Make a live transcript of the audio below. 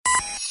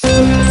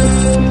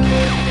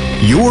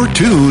You're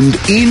tuned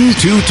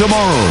into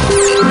tomorrow.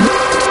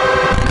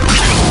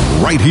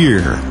 Right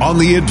here on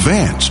the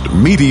Advanced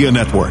Media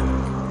Network.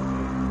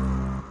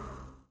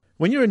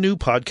 When you're a new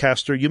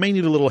podcaster, you may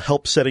need a little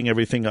help setting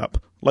everything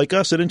up. Like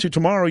us at Into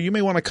Tomorrow, you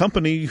may want a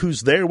company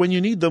who's there when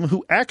you need them,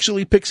 who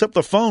actually picks up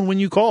the phone when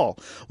you call.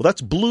 Well, that's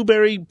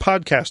Blueberry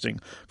Podcasting.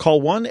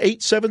 Call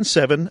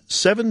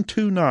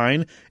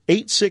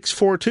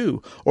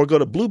 1-877-729-8642 or go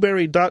to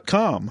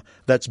blueberry.com.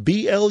 That's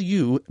BLUBRRY.com.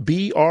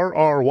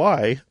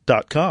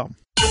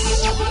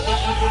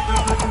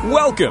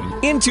 Welcome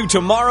into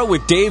Tomorrow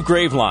with Dave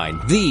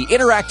Graveline, the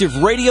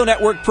interactive radio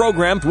network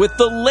program with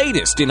the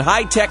latest in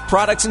high-tech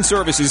products and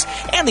services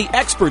and the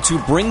experts who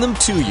bring them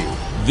to you.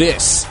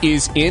 This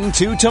is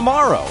Into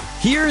Tomorrow.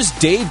 Here's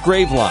Dave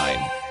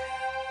Graveline.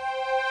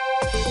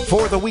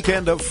 For the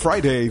weekend of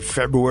Friday,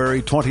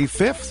 February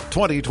 25th,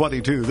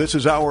 2022, this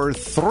is hour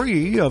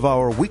 3 of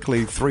our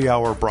weekly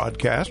 3-hour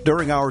broadcast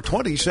during our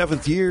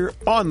 27th year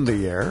on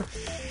the air.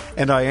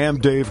 And I am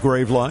Dave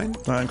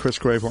Graveline. I'm Chris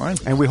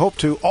Graveline. And we hope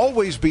to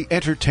always be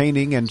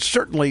entertaining and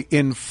certainly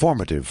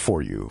informative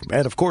for you.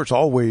 And, of course,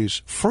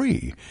 always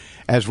free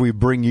as we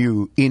bring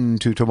you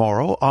Into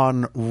Tomorrow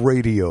on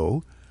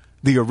radio,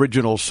 the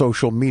original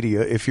social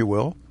media, if you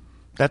will.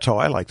 That's how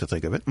I like to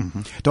think of it.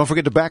 Mm-hmm. Don't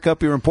forget to back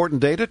up your important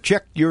data.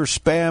 Check your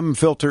spam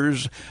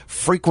filters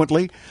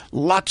frequently.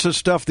 Lots of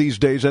stuff these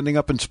days ending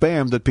up in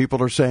spam that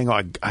people are saying,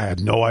 oh, I had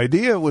no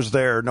idea it was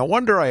there. No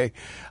wonder I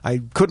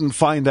couldn't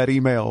find that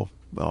email.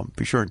 Well,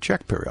 be sure and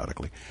check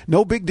periodically.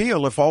 No big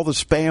deal if all the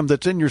spam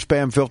that's in your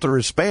spam filter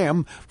is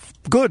spam.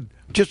 Good.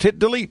 Just hit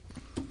delete.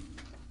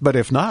 But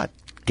if not,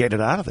 get it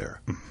out of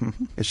there.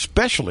 Mm-hmm.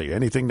 Especially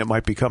anything that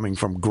might be coming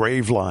from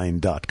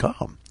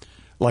Graveline.com,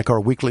 like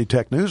our weekly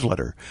tech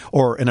newsletter,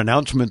 or an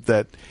announcement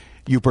that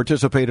you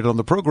participated on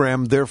the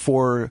program,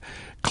 therefore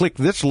click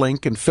this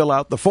link and fill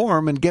out the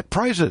form and get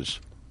prizes.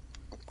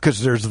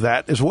 Because there's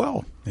that as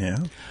well.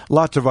 Yeah.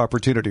 Lots of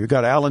opportunity. We've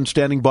got Alan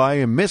standing by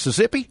in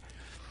Mississippi.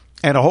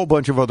 And a whole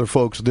bunch of other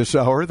folks this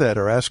hour that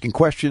are asking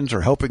questions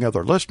or helping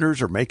other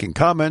listeners or making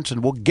comments,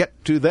 and we'll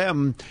get to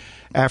them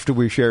after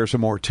we share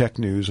some more tech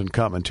news and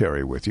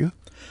commentary with you.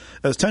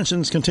 As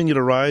tensions continue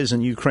to rise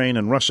in Ukraine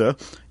and Russia,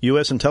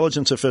 U.S.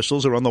 intelligence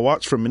officials are on the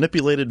watch for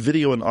manipulated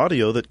video and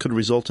audio that could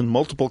result in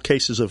multiple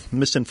cases of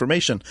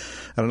misinformation.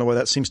 I don't know why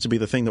that seems to be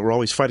the thing that we're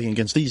always fighting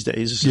against these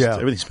days. It's just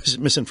everything's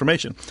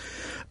misinformation.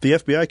 The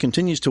FBI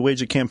continues to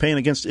wage a campaign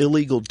against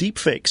illegal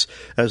deepfakes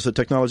as the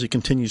technology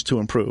continues to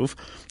improve.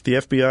 The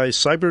FBI's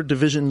Cyber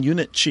Division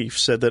Unit Chief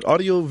said that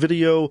audio,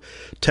 video,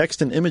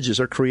 text, and images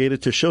are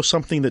created to show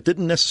something that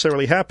didn't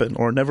necessarily happen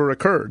or never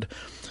occurred.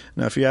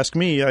 Now, if you ask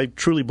me, I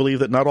truly believe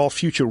that not all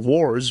future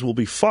wars will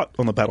be fought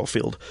on the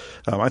battlefield.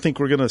 I think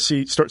we're going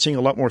to start seeing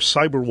a lot more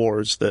cyber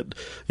wars that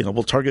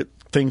will target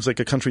things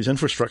like a country's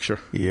infrastructure.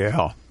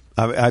 Yeah.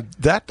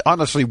 That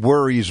honestly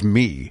worries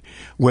me,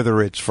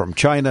 whether it's from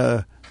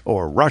China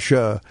or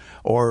Russia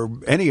or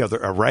any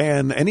other,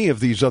 Iran, any of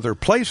these other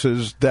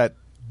places that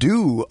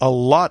do a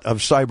lot of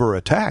cyber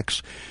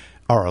attacks.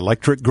 Our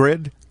electric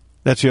grid.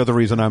 That's the other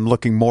reason I'm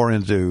looking more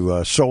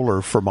into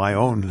solar for my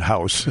own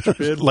house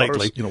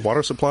lately.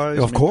 Water supplies.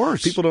 Of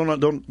course, people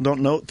don't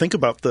know. Think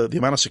about the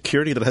amount of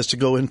security that has to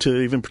go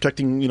into even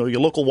protecting your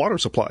local water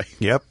supply.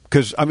 Yep,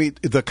 because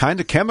the kind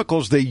of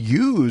chemicals they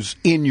use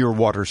in your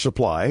water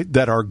supply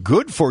that are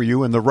good for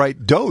you in the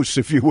right dose,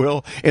 if you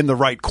will, in the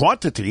right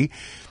quantity,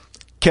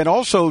 can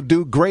also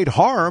do great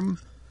harm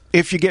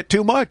if you get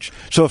too much.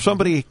 So if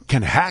somebody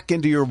can hack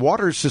into your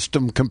water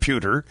system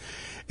computer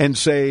and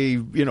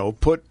say,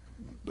 put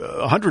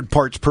 100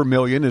 parts per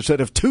million instead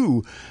of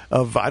 2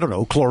 of,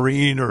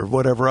 chlorine or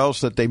whatever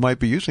else that they might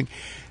be using,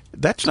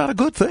 that's not a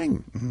good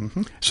thing.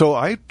 Mm-hmm. So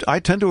I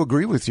tend to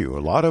agree with you. A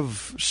lot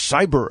of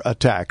cyber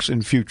attacks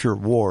in future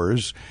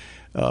wars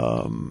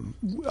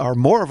are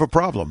more of a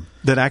problem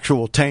than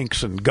actual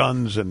tanks and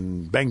guns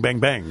and bang, bang,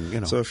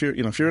 bang. So if you're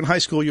in high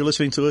school, you're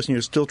listening to us, and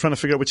you're still trying to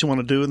figure out what you want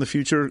to do in the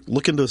future,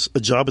 look into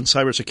a job in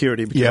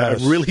cybersecurity,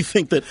 because I really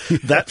think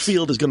that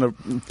field is going to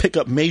pick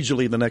up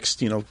majorly the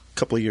next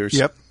couple of years.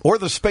 Yep, or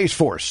the Space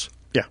Force.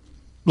 Yeah,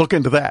 look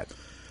into that.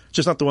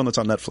 Just not the one that's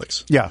on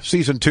Netflix. Yeah,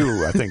 season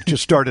 2 I think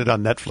just started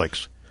on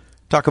Netflix.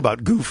 Talk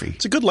about goofy.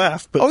 It's a good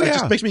laugh, but it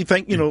just makes me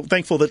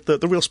thankful that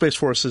the real Space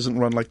Force isn't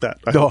run like that.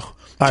 I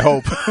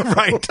hope.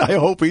 Right. I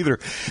hope either.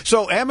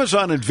 So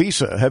Amazon and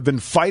Visa have been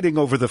fighting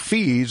over the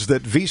fees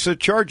that Visa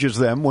charges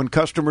them when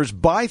customers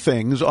buy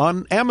things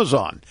on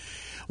Amazon.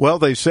 Well,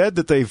 they said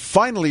that they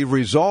finally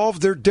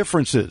resolved their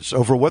differences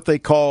over what they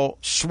call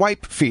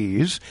swipe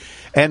fees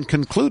and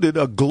concluded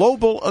a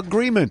global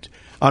agreement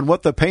on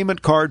what the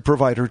payment card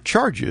provider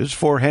charges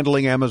for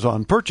handling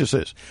Amazon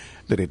purchases.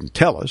 They didn't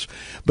tell us,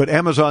 but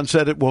Amazon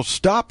said it will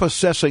stop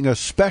assessing a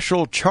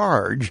special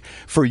charge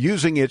for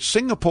using its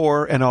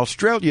Singapore and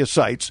Australia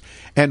sites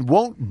and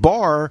won't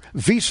bar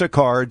Visa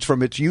cards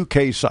from its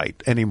UK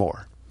site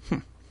anymore.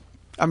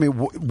 I mean,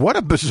 what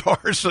a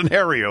bizarre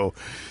scenario.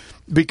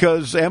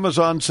 Because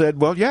Amazon said,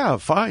 well, yeah,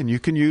 fine, you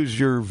can use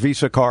your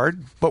Visa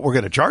card, but we're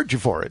going to charge you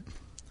for it.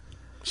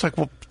 It's like,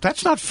 well,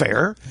 that's not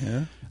fair.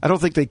 Yeah. I don't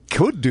think they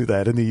could do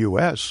that in the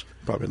U.S.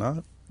 Probably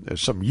not.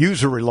 There's some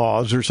usury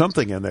laws or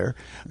something in there.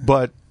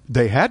 But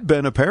they had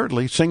been,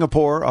 apparently,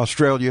 Singapore,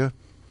 Australia,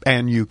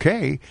 and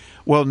UK.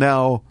 Well,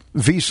 now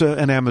Visa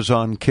and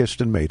Amazon kissed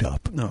and made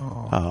up.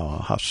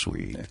 Oh, how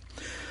sweet. Yeah.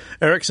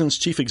 Ericsson's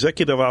chief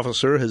executive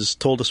officer has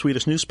told a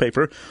Swedish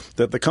newspaper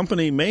that the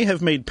company may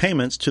have made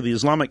payments to the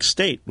Islamic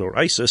State, or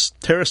ISIS,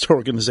 terrorist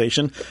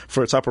organization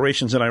for its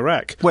operations in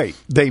Iraq. Wait,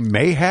 they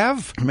may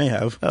have? May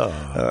have.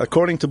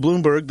 According to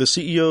Bloomberg, the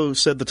CEO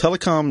said the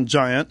telecom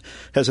giant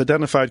has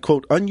identified,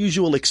 quote,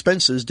 unusual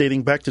expenses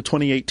dating back to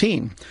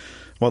 2018.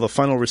 While the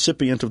final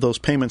recipient of those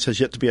payments has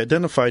yet to be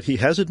identified, he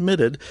has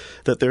admitted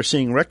that they're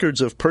seeing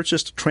records of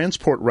purchased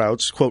transport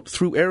routes, quote,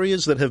 through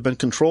areas that have been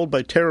controlled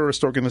by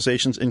terrorist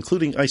organizations,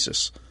 including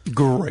ISIS.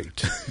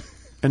 Great.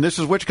 And this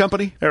is which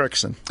company?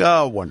 Ericsson.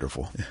 Oh,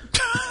 wonderful.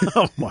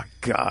 Oh, my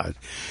God.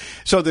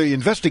 So the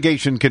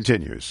investigation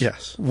continues.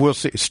 Yes. We'll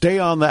see. Stay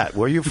on that,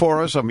 will you,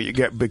 for us? I mean,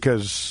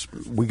 because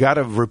we got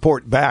to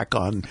report back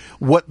on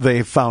what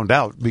they found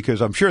out, because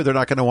I'm sure they're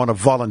not going to want to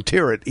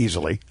volunteer it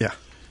easily. Yeah.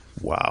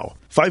 Wow.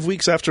 5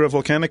 weeks after a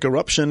volcanic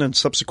eruption and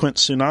subsequent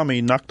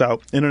tsunami knocked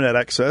out internet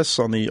access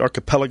on the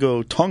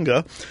archipelago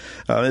Tonga,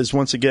 is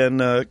once again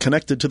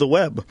connected to the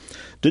web.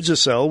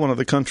 Digicel, one of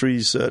the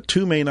country's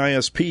two main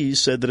ISPs,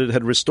 said that it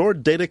had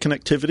restored data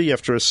connectivity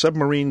after a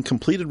submarine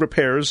completed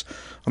repairs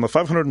on the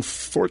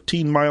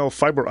 514-mile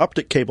fiber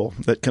optic cable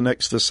that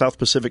connects the South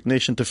Pacific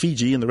nation to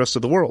Fiji and the rest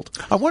of the world.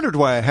 I wondered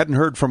why I hadn't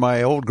heard from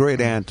my old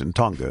great aunt in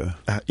Tonga.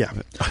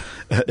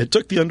 It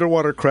took the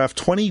underwater craft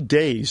 20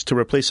 days to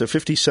replace a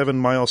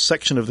 57-mile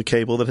section of the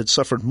cable that had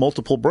suffered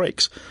multiple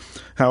breaks.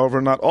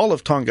 However, not all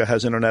of Tonga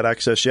has internet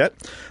access yet.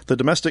 The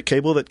domestic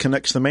cable that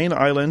connects the main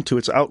island to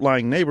its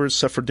outlying neighbors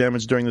suffered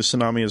damage during the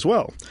tsunami as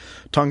well.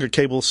 Tonga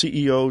Cable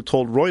CEO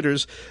told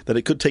Reuters that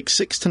it could take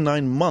 6 to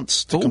 9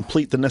 months to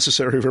complete the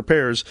necessary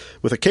repairs,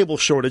 with a cable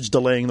shortage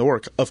delaying the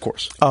work, of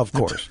course. Of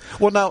course.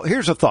 Well, now,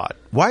 here's a thought.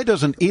 Why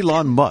doesn't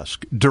Elon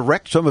Musk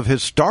direct some of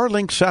his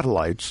Starlink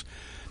satellites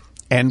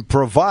and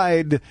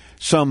provide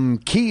some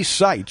key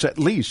sites, at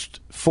least,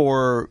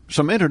 for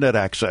some internet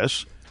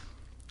access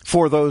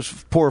for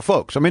those poor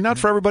folks? I mean, not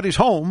for everybody's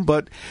home,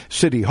 but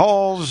city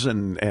halls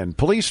and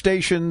police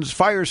stations,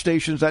 fire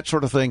stations, that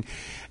sort of thing,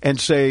 and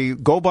say,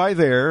 go by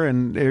there,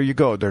 and there you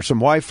go. There's some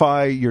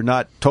Wi-Fi. You're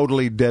not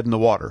totally dead in the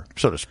water,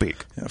 so to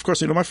speak. Yeah, of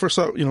course, my first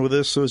thought, with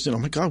this was,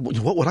 my God,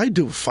 what would I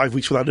do with 5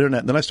 weeks without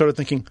internet? And then I started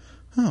thinking,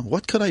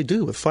 what could I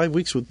do with 5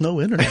 weeks with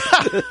no internet?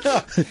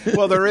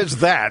 Well, there is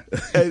that,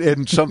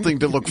 and something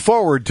to look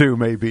forward to,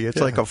 maybe. It's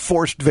like a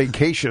forced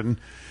vacation.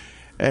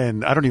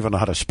 And I don't even know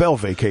how to spell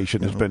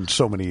vacation. It's been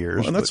so many years.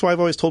 Well, and that's why I've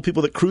always told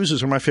people that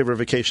cruises are my favorite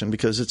vacation,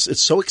 because it's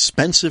so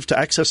expensive to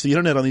access the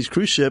internet on these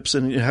cruise ships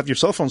and have your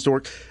cell phones to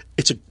work.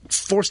 It's a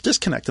forced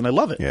disconnect, and I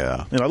love it.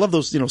 Yeah. And I love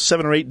those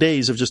 7 or 8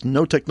 days of just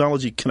no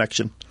technology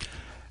connection.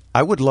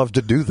 I would love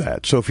to do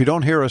that. So if you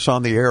don't hear us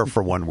on the air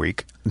for 1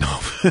 week, no,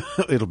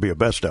 it'll be a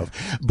best of.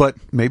 But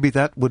maybe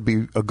that would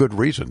be a good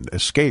reason.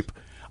 Escape.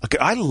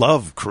 I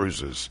love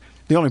cruises.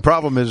 The only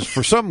problem is,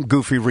 for some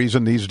goofy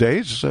reason these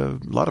days, a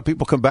lot of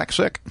people come back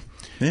sick.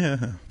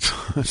 Yeah.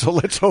 So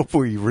let's hope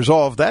we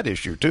resolve that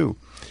issue, too.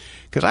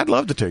 Because I'd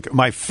love to take it.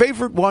 My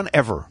favorite one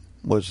ever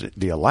was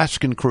the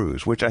Alaskan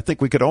cruise, which I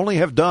think we could only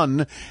have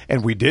done,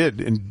 and we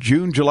did, in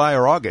June, July,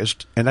 or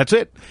August, and that's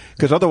it.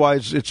 Because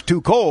otherwise it's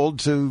too cold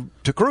to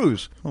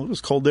cruise. Well, it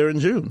was cold there in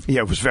June.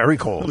 Yeah, it was very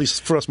cold. At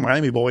least for us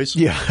Miami boys.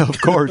 Yeah, of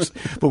course.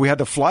 But we had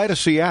to fly to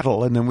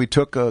Seattle, and then we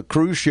took a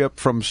cruise ship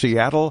from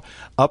Seattle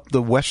up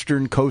the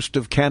western coast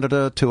of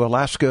Canada to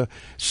Alaska.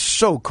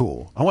 So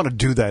cool. I want to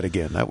do that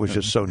again. That was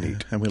just so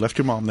neat. And we left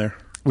your mom there.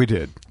 We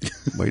did.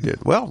 We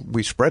did. Well,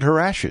 we spread her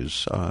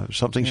ashes.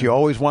 Something she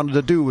always wanted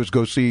to do was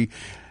go see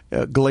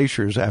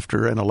glaciers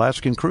after an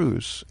Alaskan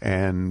cruise,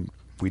 and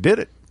we did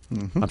it.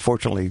 Mm-hmm.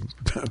 Unfortunately,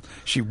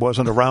 she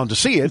wasn't around to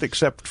see it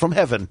except from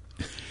heaven.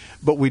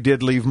 But we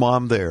did leave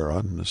Mom there,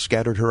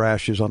 scattered her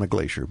ashes on a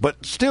glacier.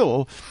 But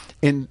still,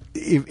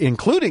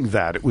 including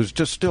that, it was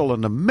just still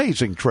an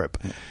amazing trip.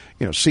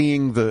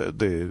 Seeing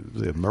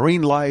the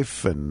marine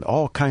life and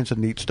all kinds of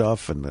neat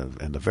stuff, and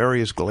the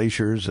various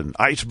glaciers and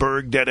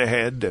iceberg dead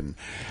ahead and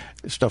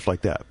stuff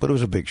like that. But it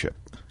was a big ship.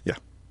 Yeah.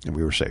 And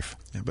we were safe.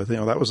 Yeah, but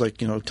that was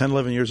 10,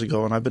 11 years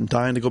ago, and I've been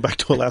dying to go back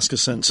to Alaska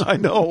since. I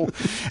know.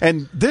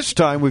 And this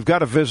time we've got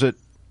to visit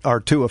our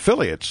 2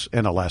 affiliates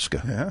in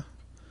Alaska. Yeah.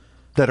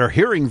 That are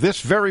hearing this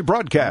very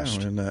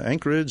broadcast. In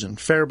Anchorage and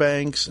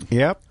Fairbanks.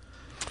 Yep.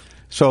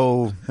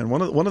 So, and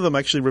one of them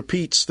actually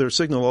repeats their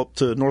signal up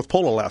to North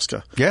Pole,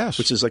 Alaska. Yes.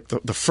 Which is like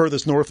the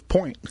furthest north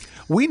point.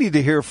 We need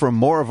to hear from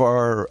more of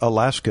our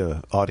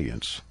Alaska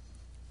audience.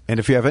 And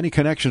if you have any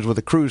connections with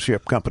a cruise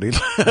ship company,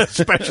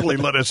 especially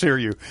let us hear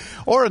you.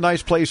 Or a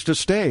nice place to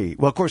stay.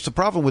 Well, of course, the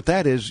problem with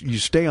that is you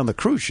stay on the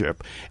cruise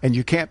ship and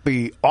you can't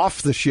be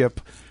off the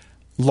ship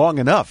long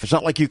enough. It's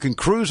not like you can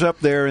cruise up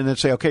there and then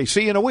say, okay,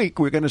 see you in a week.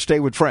 We're going to stay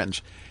with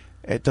friends.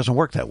 It doesn't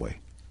work that way.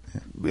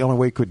 The only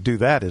way you could do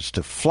that is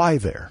to fly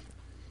there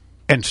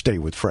and stay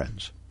with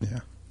friends. Yeah.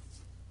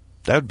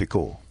 That would be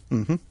cool.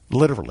 Mm-hmm.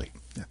 Literally.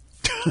 Yeah.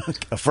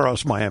 for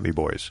us Miami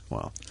boys.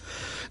 Wow.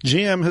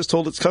 GM has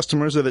told its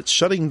customers that it's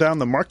shutting down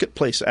the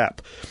Marketplace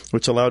app,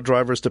 which allowed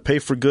drivers to pay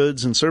for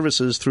goods and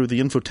services through the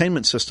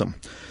infotainment system.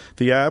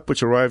 The app,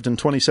 which arrived in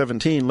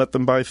 2017, let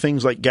them buy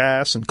things like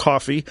gas and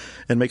coffee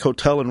and make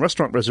hotel and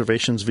restaurant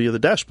reservations via the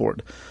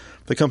dashboard.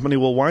 The company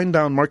will wind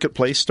down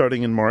Marketplace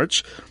starting in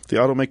March. The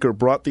automaker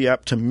brought the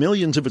app to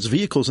millions of its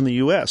vehicles in the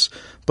U.S.,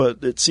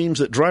 but it seems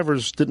that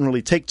drivers didn't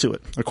really take to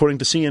it. According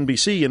to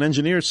CNBC, an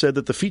engineer said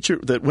that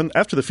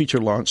after the feature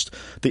launched,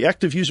 the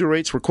active user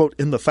rates were, quote,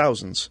 in the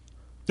thousands.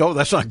 Oh,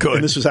 that's not good.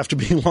 And this was after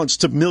being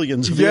launched to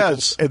millions of vehicles.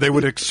 Yes, and they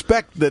would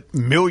expect that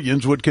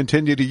millions would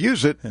continue to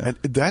use it. Yeah. And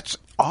that's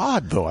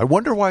odd, though. I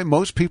wonder why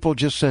most people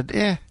just said,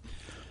 eh.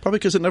 Probably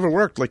because it never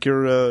worked, like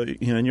you're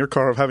in your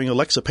car of having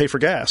Alexa pay for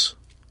gas.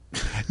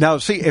 Now,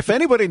 see, if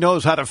anybody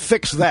knows how to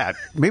fix that,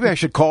 maybe I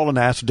should call and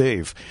ask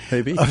Dave.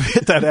 Maybe.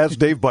 Hit that Ask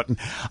Dave button.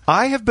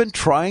 I have been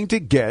trying to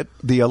get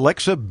the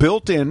Alexa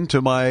built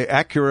into my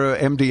Acura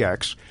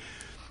MDX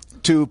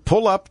to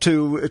pull up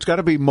to, it's got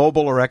to be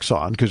Mobil or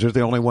Exxon because they're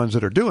the only ones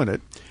that are doing it.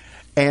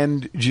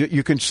 And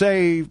you can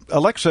say,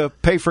 Alexa,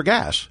 pay for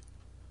gas.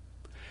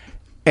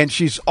 And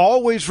she's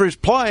always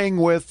replying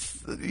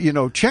with,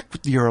 check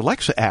your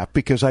Alexa app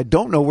because I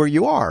don't know where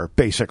you are,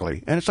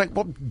 basically. And it's like,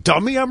 well,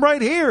 dummy, I'm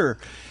right here.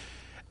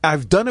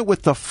 I've done it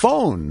with the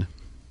phone,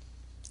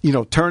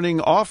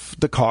 turning off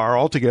the car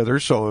altogether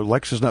so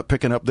Alexa's not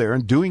picking up there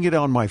and doing it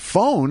on my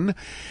phone.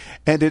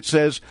 And it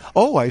says,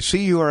 oh, I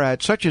see you are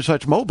at such and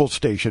such Mobil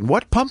station.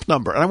 What pump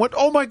number? And I went,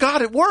 oh, my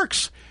God, it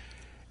works.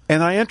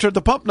 And I entered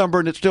the pump number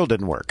and it still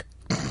didn't work.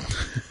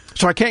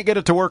 So I can't get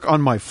it to work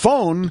on my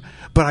phone,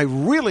 but I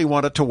really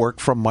want it to work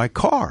from my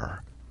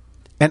car.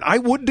 And I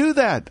would do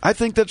that. I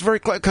think that's very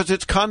clear because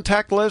it's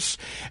contactless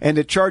and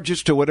it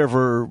charges to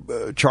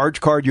whatever charge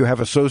card you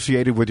have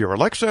associated with your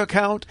Alexa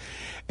account.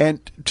 And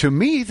to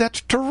me,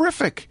 that's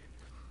terrific.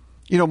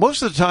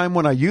 Most of the time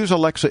when I use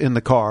Alexa in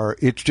the car,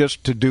 it's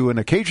just to do an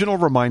occasional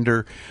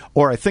reminder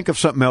or I think of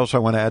something else I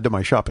want to add to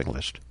my shopping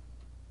list.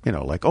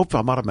 Like, oh,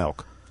 I'm out of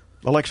milk.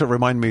 Alexa,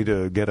 remind me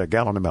to get a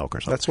gallon of milk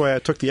or something. That's why I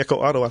took the Echo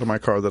Auto out of my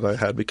car that I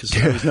had because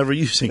I was never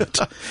using it.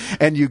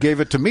 And you gave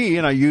it to me,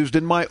 and I used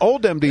in my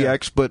old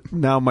MDX, but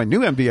now my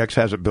new MDX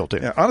has it built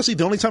in. Yeah, honestly,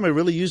 the only time I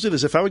really used it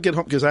is if I would get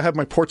home, because I have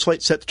my porch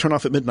light set to turn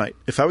off at midnight.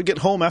 If I would get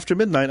home after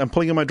midnight, I'm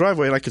pulling in my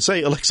driveway, and I could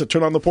say, Alexa,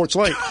 turn on the porch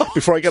light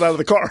before I get out of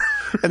the car.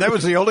 And that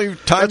was the only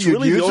time you'd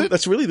use it?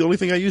 That's really the only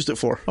thing I used it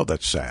for. Oh,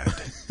 that's sad.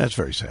 That's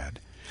very sad.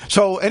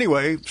 So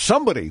anyway,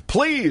 somebody,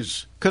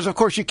 please, because of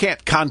course you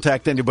can't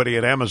contact anybody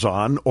at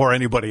Amazon or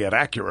anybody at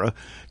Acura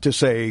to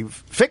say,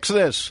 fix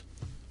this.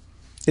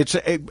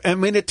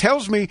 It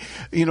tells me,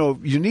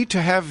 you need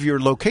to have your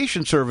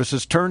location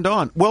services turned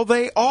on. Well,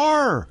 they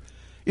are.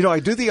 I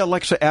do the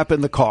Alexa app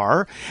in the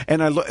car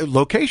and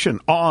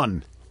location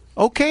on.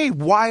 Okay,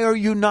 why are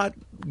you not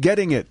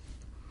getting it?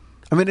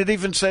 It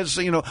even says,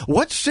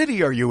 what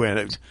city are you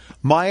in?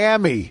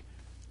 Miami.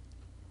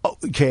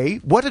 Okay,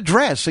 what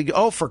address?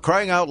 Oh, for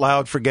crying out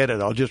loud, forget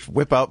it. I'll just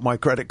whip out my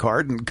credit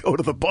card and go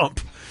to the pump.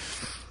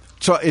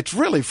 So it's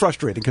really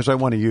frustrating because I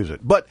want to use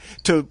it. But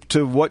to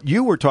what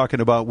you were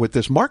talking about with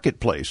this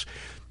Marketplace,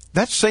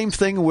 that same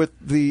thing with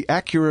the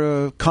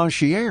Acura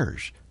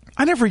Concierge.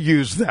 I never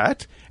used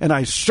that, and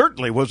I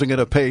certainly wasn't going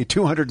to pay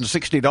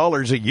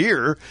 $260 a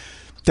year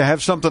to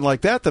have something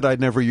like that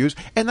I'd never used.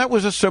 And that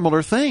was a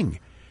similar thing.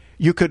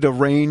 You could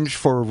arrange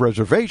for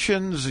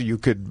reservations. You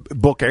could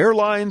book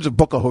airlines,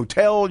 book a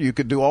hotel. You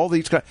could do all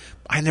these kinds.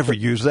 I never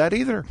used that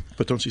either.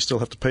 But don't you still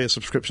have to pay a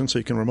subscription so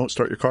you can remote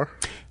start your car?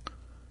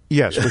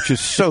 Yes, which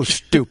is so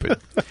stupid.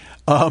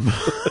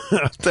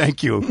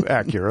 Thank you,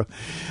 Acura.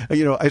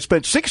 I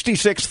spent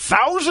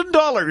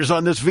 $66,000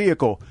 on this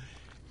vehicle,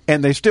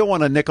 and they still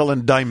want to nickel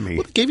and dime me.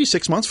 Well, they gave you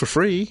 6 months for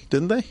free,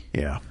 didn't they?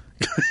 Yeah.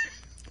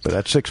 But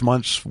that 6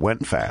 months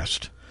went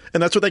fast.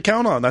 And that's what they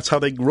count on. That's how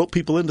they rope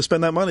people in to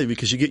spend that money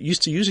because you get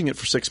used to using it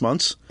for 6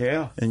 months.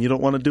 Yeah. And you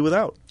don't want to do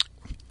without.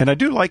 And I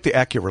do like the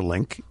Acura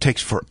Link. It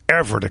takes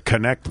forever to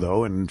connect,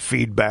 though, and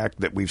feedback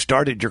that we've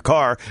started your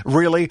car.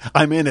 Really?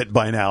 I'm in it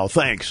by now.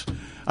 Thanks.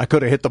 I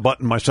could have hit the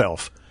button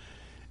myself.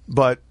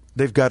 But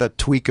they've got to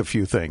tweak a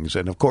few things.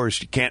 And, of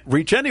course, you can't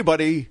reach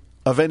anybody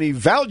of any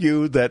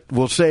value that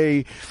will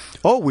say,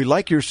 oh, we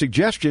like your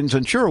suggestions,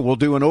 and sure, we'll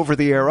do an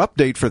over-the-air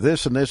update for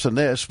this and this and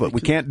this, but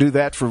we can't do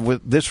that for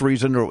this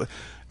reason or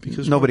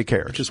because nobody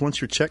cares. Just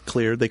once your check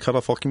cleared, they cut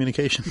off all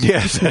communication.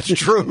 Yes, that's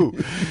true.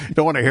 You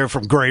don't want to hear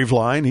from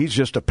Graveline. He's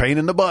just a pain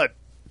in the butt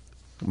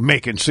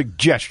making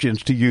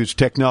suggestions to use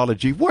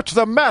technology. What's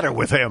the matter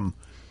with him?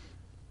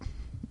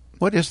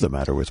 What is the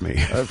matter with me?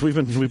 We've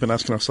been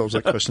asking ourselves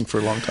that question for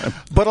a long time.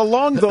 But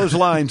along those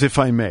lines, if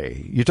I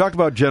may, you talked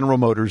about General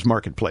Motors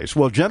Marketplace.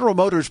 Well, General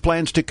Motors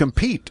plans to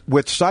compete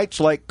with sites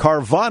like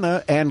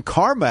Carvana and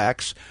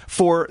CarMax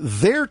for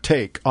their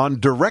take on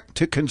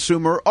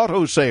direct-to-consumer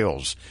auto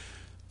sales.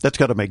 That's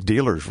got to make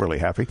dealers really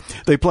happy.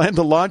 They plan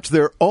to launch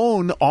their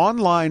own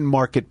online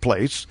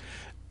marketplace,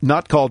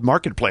 not called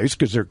Marketplace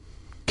because they're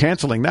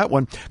canceling that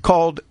one,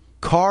 called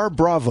Car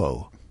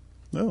Bravo.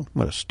 Oh,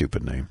 what a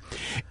stupid name.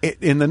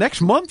 In the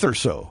next month or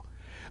so.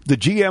 The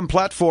GM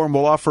platform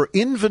will offer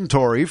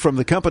inventory from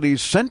the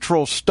company's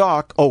central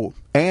stock,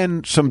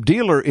 and some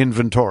dealer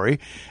inventory,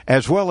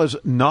 as well as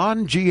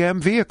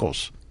non-GM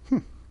vehicles.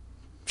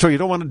 So you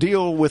don't want to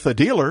deal with a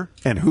dealer,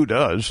 and who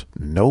does?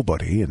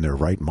 Nobody in their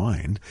right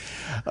mind.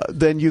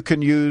 Then you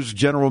can use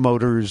General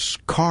Motors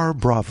Car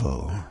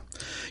Bravo.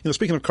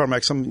 Speaking of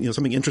CarMax,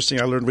 something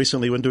interesting I learned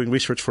recently when doing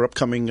research for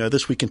upcoming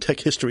This Week in Tech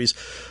Histories.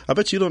 I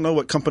bet you don't know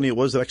what company it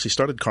was that actually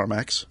started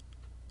CarMax.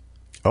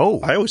 Oh.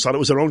 I always thought it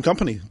was their own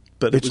company.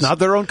 But it's not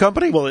their own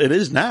company? Well, it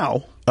is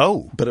now.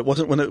 Oh. But it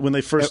wasn't when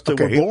they first were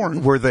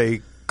born. Were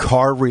they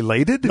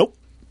car-related? Nope.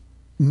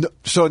 No,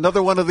 so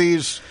another one of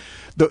these...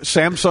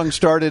 Samsung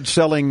started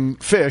selling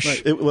fish.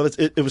 Right. It was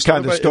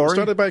kind of story. It was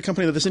started by a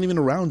company that isn't even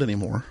around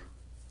anymore.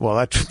 Well,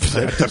 that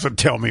doesn't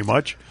tell me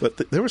much.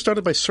 But they were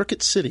started by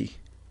Circuit City.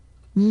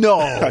 No,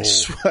 I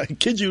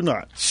kid you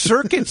not.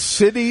 Circuit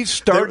City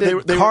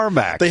started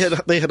CarMax.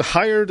 They had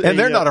hired, and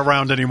they're not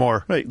around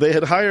anymore. Right. They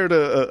had hired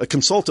a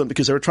consultant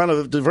because they were trying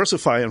to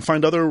diversify and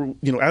find other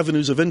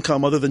avenues of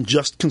income other than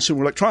just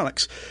consumer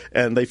electronics.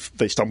 And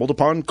they stumbled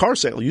upon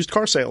used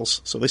car sales.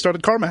 So they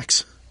started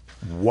CarMax.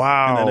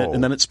 Wow.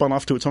 And then it spun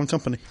off to its own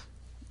company.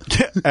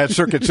 As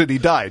Circuit City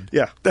died.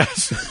 Yeah.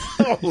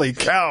 Holy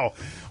cow.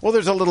 Well,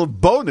 there's a little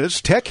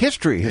bonus tech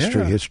history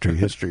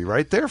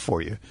right there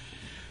for you.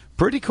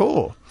 Pretty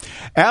cool.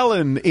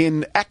 Alan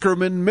in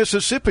Ackerman,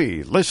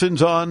 Mississippi,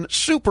 listens on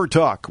Super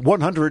Talk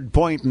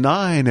 100.9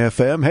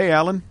 FM. Hey,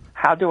 Alan.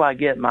 How do I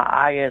get my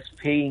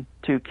ISP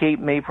to keep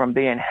me from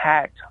being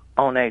hacked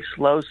on a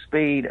slow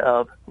speed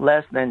of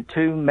less than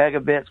 2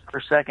 megabits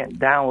per second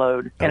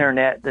download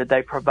internet that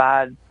they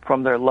provide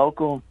from their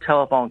local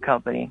telephone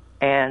company?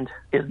 And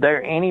is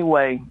there any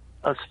way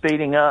of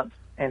speeding up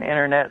an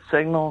internet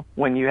signal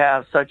when you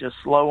have such a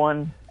slow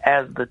one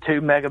as the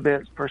 2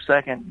 megabits per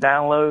second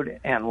download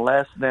and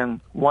less than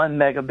 1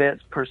 megabits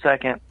per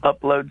second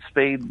upload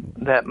speed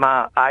that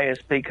my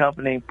ISP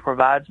company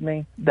provides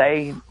me?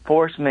 They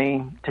force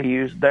me to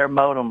use their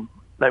modem.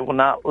 They will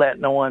not let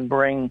no one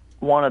bring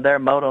one of their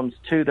modems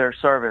to their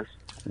service.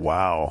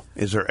 Wow.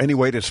 Is there any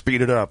way to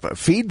speed it up?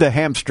 Feed the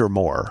hamster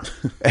more,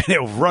 and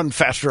it'll run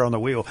faster on the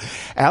wheel.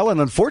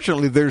 Alan,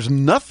 unfortunately, there's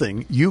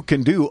nothing you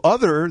can do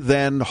other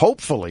than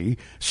hopefully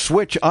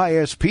switch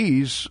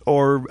ISPs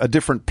or a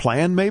different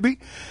plan, maybe.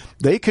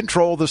 They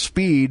control the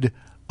speed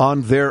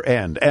on their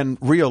end. And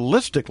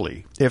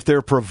realistically, if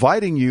they're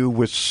providing you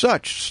with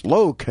such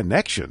slow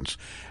connections,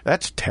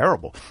 that's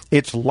terrible.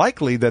 It's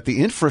likely that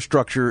the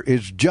infrastructure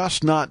is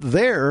just not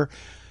there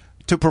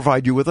to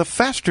provide you with a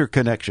faster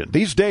connection.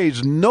 These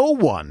days, no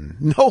one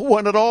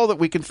at all that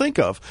we can think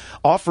of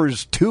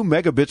offers 2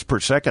 megabits per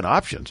second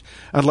options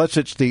unless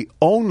it's the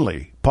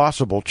only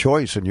possible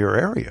choice in your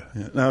area.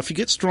 Yeah. Now, if you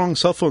get strong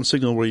cell phone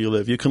signal where you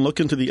live, you can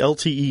look into the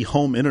LTE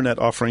home internet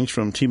offerings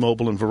from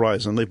T-Mobile and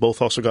Verizon. They've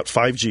both also got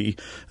 5G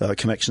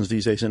connections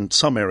these days in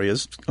some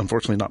areas.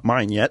 Unfortunately, not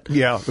mine yet.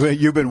 Yeah,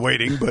 you've been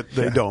waiting, but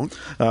they don't.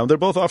 They're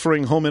both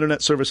offering home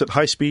internet service at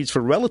high speeds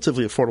for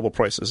relatively affordable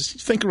prices.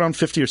 Think around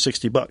 $50 or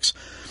 $60.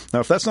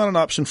 Now, if that's not an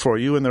option for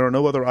you and there are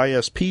no other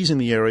ISPs in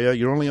the area,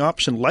 your only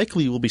option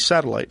likely will be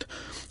satellite.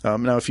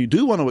 Now, if you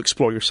do want to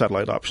explore your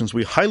satellite options,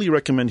 we highly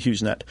recommend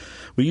HughesNet.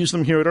 We use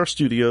them here at our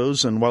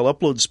studios, and while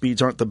upload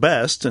speeds aren't the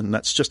best, and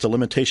that's just a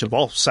limitation of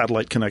all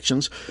satellite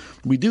connections,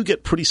 we do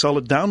get pretty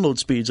solid download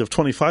speeds of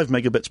 25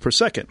 megabits per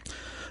second.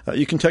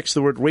 You can text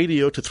the word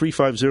radio to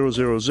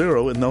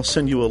 35000, and they'll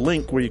send you a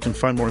link where you can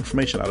find more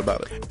information out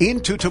about it.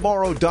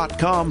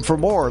 IntoTomorrow.com for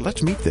more.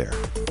 Let's meet there.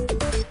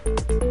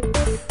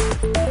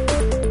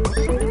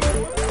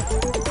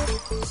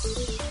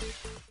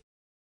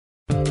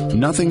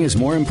 Nothing is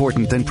more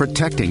important than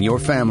protecting your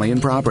family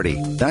and property.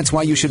 That's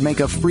why you should make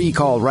a free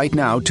call right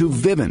now to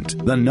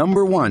Vivint, the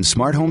 #1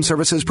 smart home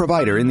services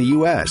provider in the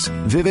U.S.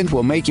 Vivint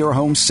will make your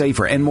home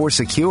safer and more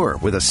secure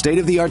with a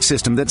state-of-the-art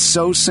system that's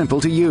so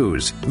simple to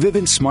use.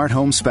 Vivint smart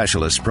home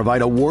specialists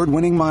provide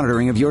award-winning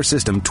monitoring of your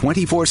system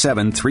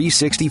 24/7,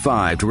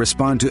 365 to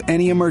respond to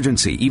any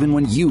emergency, even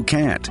when you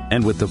can't.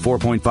 And with the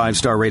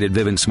 4.5-star rated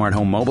Vivint smart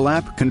home mobile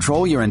app,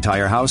 control your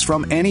entire house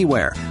from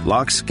anywhere.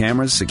 Locks,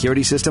 cameras,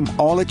 security system,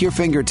 all at your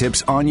fingertips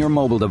on your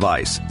mobile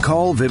device.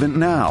 Call Vivint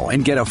now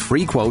and get a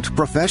free quote,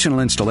 professional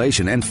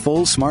installation, and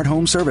full smart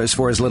home service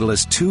for as little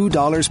as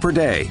 $2 per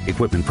day.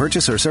 Equipment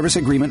purchase or service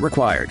agreement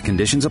required.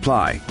 Conditions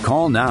apply.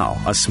 Call now.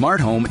 A smart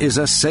home is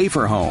a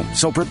safer home.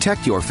 So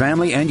protect your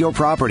family and your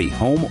property,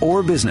 home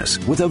or business,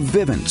 with a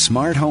Vivint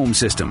smart home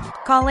system.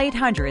 Call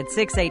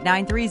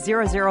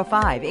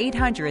 800-689-3005.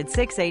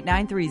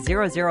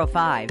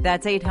 800-689-3005.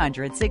 That's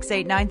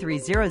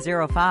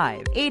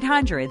 800-689-3005.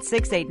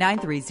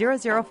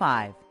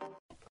 800-689-3005.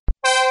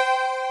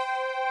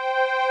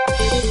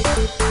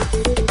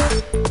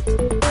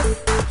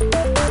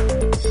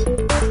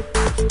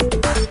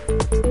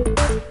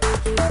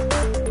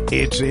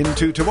 It's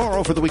Into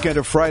Tomorrow for the weekend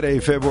of Friday,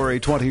 February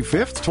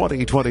 25th,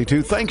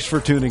 2022. Thanks for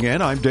tuning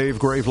in. I'm Dave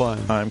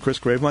Graveline. I'm Chris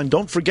Graveline.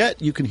 Don't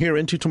forget, you can hear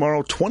Into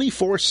Tomorrow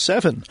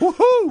 24/7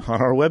 Woohoo! on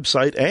our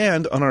website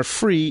and on our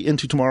free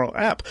Into Tomorrow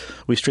app.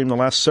 We stream the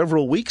last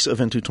several weeks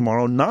of Into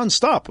Tomorrow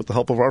nonstop with the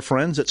help of our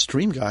friends at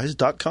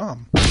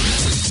StreamGuys.com.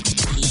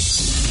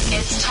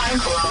 It's time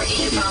for our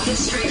IFA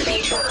History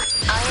Feature.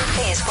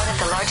 IFA is one of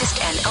the largest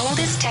and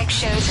oldest tech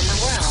shows in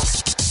the world.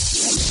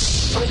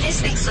 With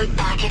this week's look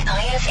back at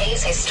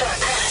IFA's historic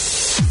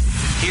past.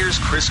 Here's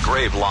Chris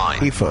Graveline.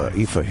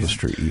 IFA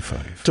history,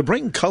 IFA. To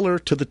bring color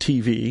to the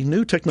TV,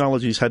 new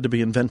technologies had to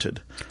be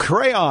invented.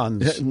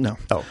 Crayons. No.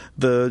 Oh.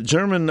 The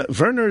German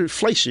Werner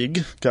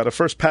Fleischig got a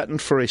first patent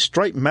for a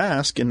striped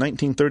mask in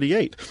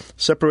 1938,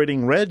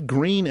 separating red,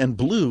 green, and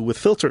blue with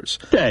filters.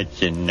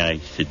 That's a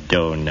nice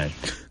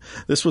donut.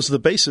 This was the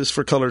basis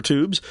for color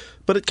tubes,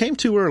 but it came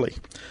too early.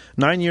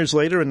 9 years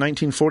later, in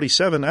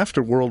 1947,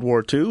 after World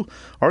War II,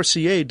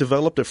 RCA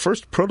developed a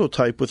first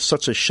prototype with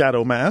such a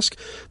shadow mask.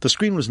 The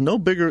screen was no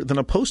bigger than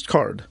a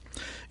postcard.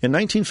 In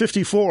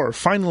 1954,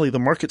 finally the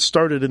market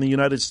started in the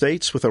United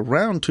States with a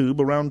round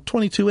tube around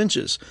 22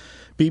 inches.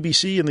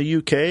 BBC in the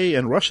UK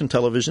and Russian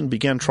television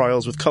began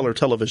trials with color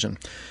television.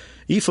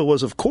 IFA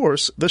was, of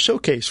course, the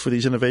showcase for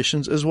these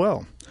innovations as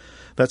well.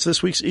 That's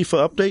this week's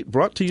IFA update,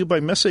 brought to you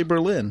by Messe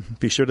Berlin.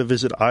 Be sure to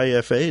visit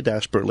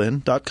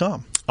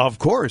ifa-berlin.com. Of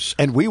course,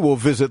 and we will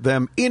visit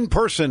them in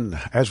person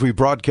as we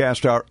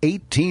broadcast our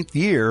 18th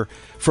year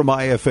from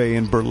IFA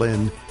in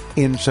Berlin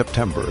in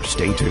September.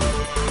 Stay tuned.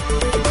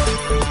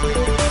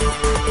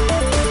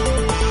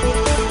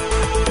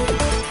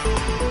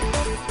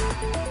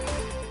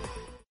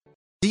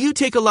 Do you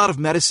take a lot of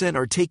medicine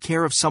or take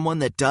care of someone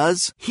that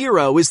does?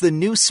 Hero is the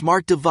new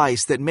smart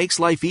device that makes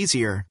life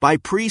easier by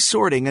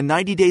pre-sorting a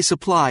 90-day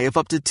supply of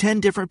up to 10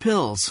 different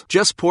pills.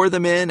 Just pour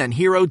them in and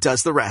Hero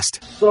does the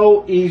rest.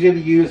 So easy to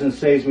use and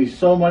saves me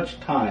so much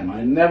time.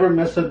 I never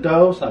miss a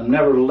dose. I'm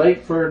never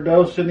late for a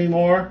dose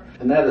anymore.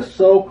 And that is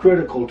so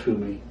critical to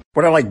me.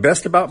 What I like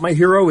best about my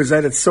Hero is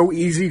that it's so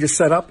easy to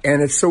set up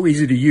and it's so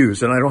easy to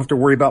use, and I don't have to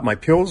worry about my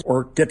pills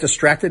or get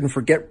distracted and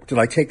forget, did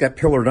I take that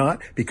pill or not,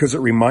 because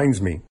it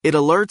reminds me. It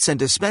alerts and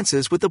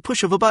dispenses with the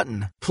push of a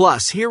button.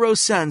 Plus, Hero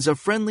sends a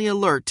friendly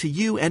alert to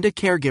you and a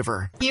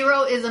caregiver.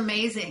 Hero is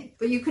amazing,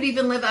 but you could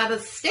even live out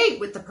of state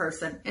with the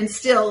person and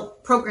still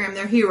program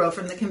their Hero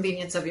from the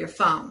convenience of your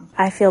phone.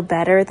 I feel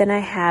better than I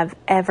have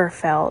ever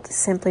felt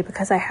simply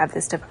because I have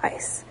this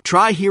device.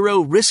 Try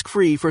Hero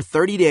risk-free for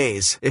 30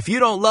 days. If you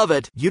don't love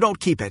it, you don't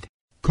keep it.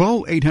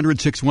 Call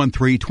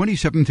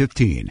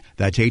 800-613-2715.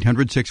 That's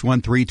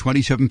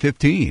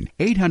 800-613-2715.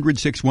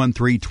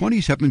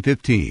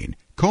 800-613-2715.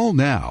 Call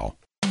now.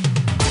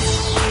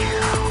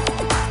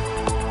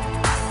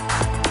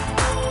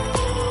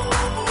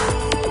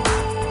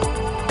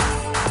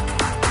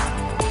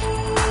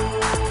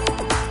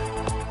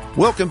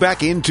 Welcome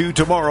back into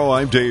Tomorrow.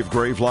 I'm Dave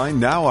Graveline.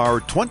 Now our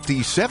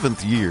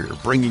 27th year,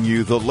 bringing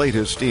you the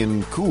latest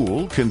in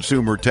cool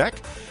consumer tech,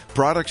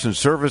 products and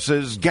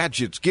services,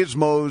 gadgets,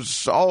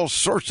 gizmos, all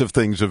sorts of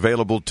things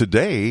available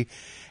today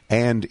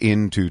and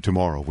into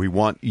tomorrow. We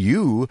want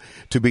you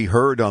to be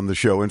heard on the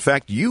show. In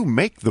fact, you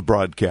make the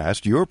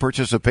broadcast. Your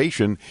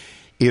participation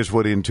is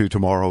what Into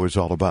Tomorrow is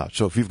all about.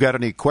 So if you've got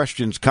any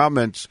questions,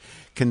 comments,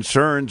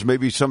 concerns,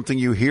 maybe something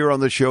you hear on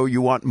the show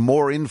you want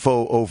more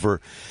info over,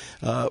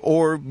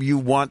 or you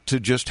want to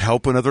just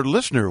help another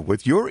listener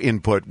with your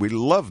input, we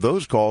love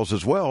those calls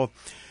as well.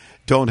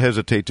 Don't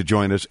hesitate to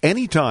join us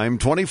anytime,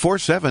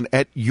 24/7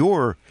 at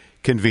your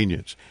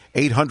convenience.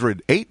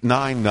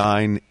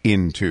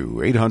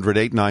 800-899-INTO,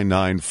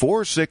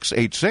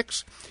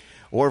 800-899-4686,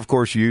 or, of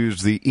course,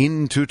 use the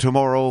Into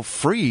Tomorrow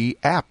free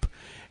app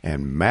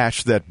and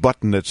mash that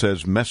button that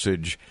says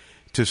Message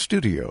to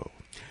Studio.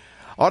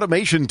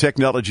 Automation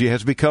technology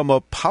has become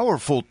a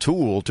powerful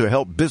tool to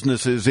help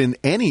businesses in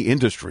any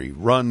industry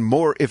run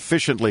more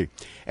efficiently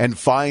and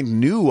find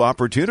new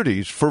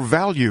opportunities for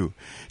value.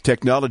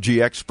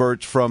 Technology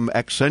experts from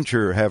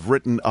Accenture have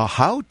written a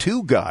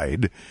how-to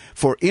guide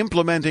for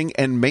implementing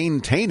and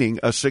maintaining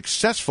a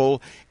successful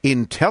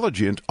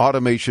intelligent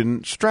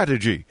automation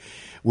strategy.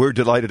 We're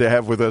delighted to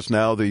have with us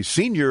now the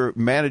Senior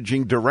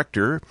Managing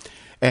Director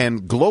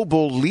and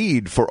global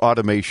lead for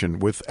automation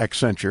with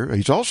Accenture.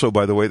 He's also,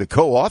 by the way, the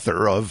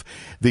co-author of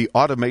the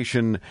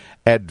Automation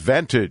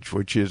Advantage,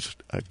 which is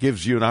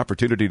gives you an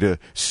opportunity to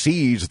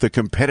seize the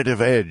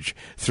competitive edge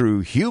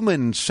through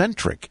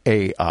human-centric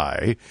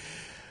AI.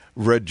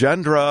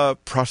 Rajendra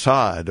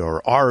Prasad,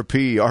 or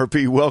RP.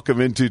 RP,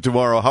 welcome into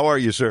Tomorrow. How are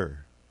you, sir?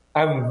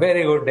 I'm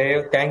very good,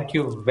 Dave. Thank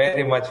you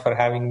very much for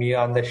having me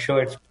on the show.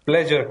 It's a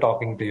pleasure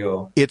talking to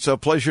you. It's a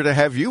pleasure to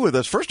have you with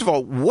us. First of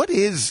all, what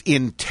is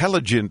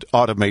intelligent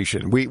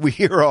automation? We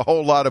hear a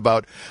whole lot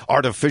about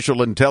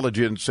artificial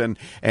intelligence and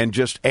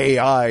just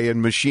AI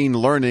and machine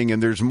learning,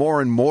 and there's more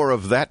and more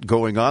of that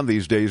going on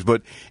these days.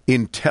 But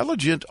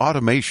intelligent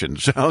automation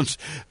sounds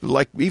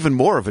like even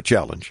more of a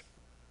challenge.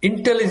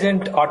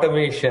 Intelligent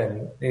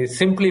automation is,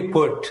 simply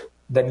put,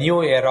 the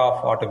new era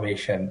of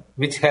automation,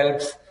 which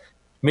helps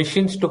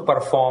machines to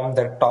perform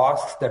the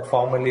tasks that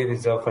formerly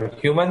reserved for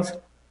humans,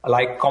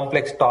 like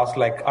complex tasks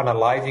like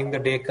analyzing the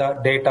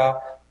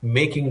data,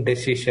 making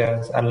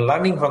decisions, and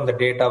learning from the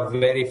data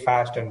very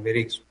fast and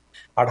very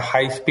at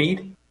high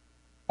speed.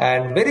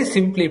 And very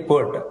simply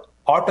put,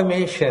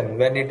 automation,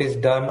 when it is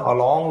done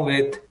along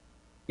with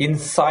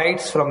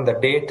insights from the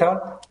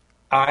data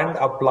and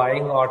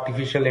applying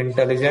artificial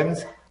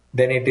intelligence,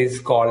 then it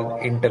is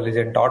called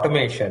intelligent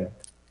automation,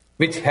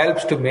 which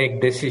helps to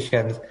make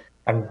decisions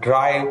and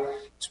drive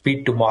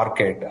speed to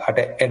market at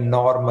an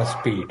enormous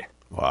speed.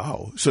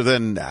 Wow. So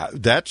then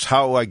that's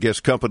how I guess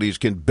companies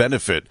can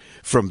benefit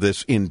from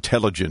this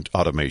intelligent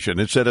automation.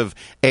 Instead of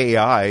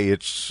AI,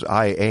 it's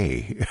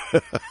IA.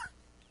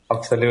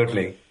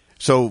 Absolutely.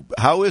 So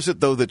how is it,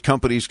 though, that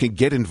companies can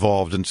get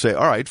involved and say,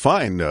 all right,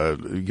 fine,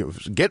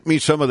 get me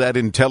some of that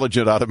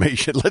intelligent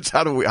automation.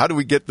 How do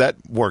we get that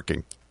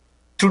working?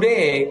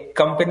 Today,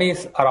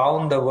 companies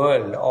around the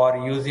world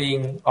are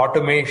using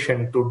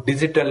automation to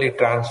digitally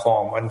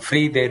transform and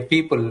free their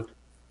people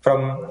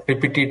from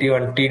repetitive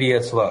and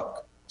tedious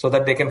work so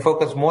that they can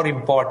focus more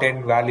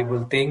important,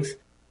 valuable things,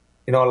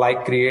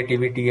 like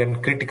creativity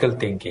and critical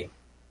thinking.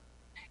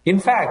 In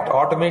fact,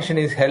 automation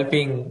is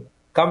helping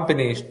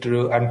companies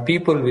and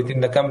people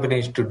within the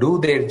companies to do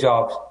their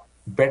jobs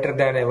better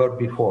than ever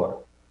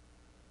before.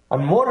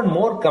 And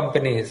more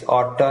companies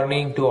are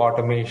turning to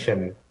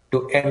automation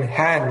to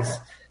enhance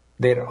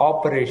their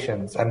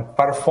operations and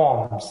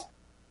performance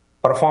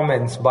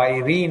by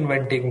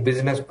reinventing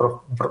business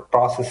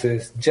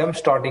processes,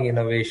 jump-starting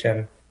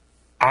innovation,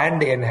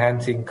 and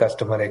enhancing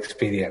customer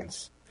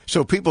experience.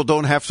 So people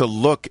don't have to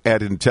look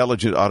at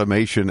intelligent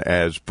automation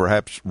as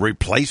perhaps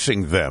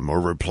replacing them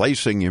or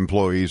replacing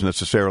employees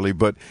necessarily,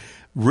 but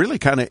really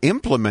kind of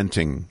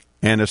implementing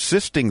and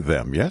assisting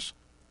them, yes?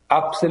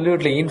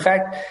 Absolutely. In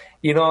fact,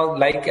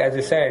 like as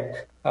I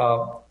said,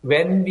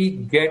 when we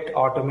get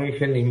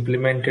automation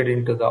implemented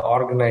into the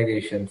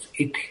organizations,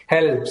 it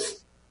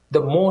helps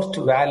the most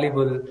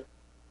valuable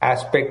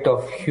aspect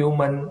of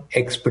human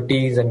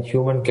expertise and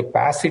human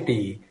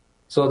capacity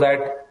so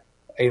that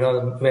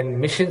when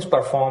machines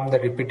perform the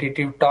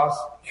repetitive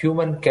tasks,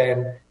 human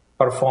can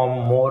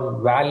perform more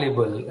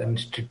valuable and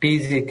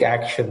strategic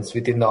actions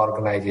within the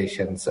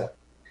organizations.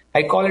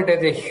 I call it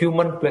as a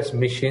human plus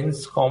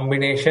machines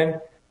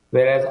combination,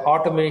 whereas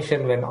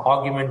automation, when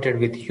augmented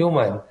with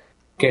human,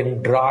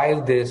 can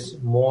drive this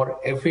more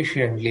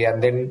efficiently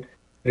and then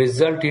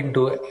result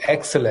into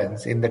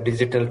excellence in the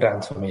digital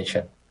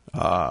transformation.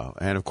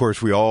 And of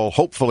course, we all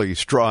hopefully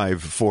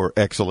strive for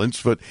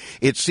excellence, but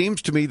it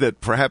seems to me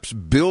that perhaps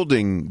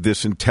building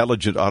this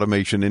intelligent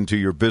automation into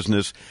your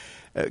business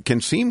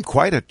can seem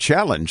quite a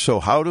challenge.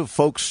 So how do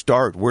folks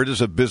start? Where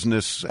does a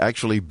business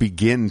actually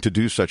begin to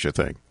do such a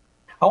thing?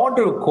 I want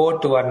to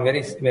quote one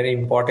very, very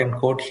important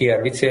quote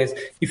here, which says,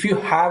 if you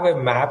have a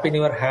map in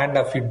your hand,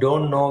 if you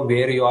don't know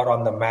where you are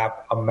on the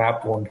map, a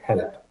map won't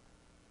help.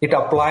 It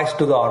applies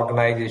to the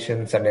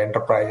organizations and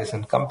enterprises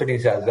and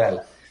companies as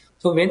well.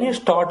 So when you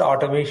start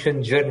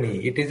automation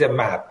journey, it is a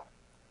map.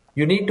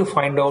 You need to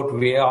find out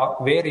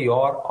where you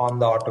are on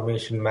the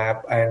automation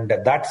map, and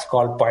that's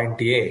called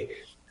point A.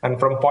 And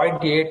from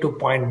point A to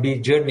point B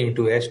journey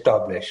to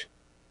establish.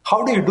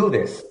 How do you do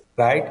this,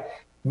 right?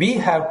 We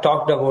have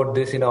talked about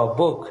this in our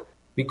book.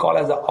 We call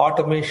it the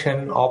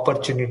automation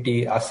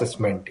opportunity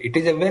assessment. It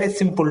is a very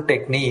simple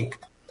technique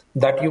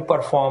that you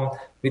perform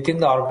within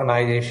the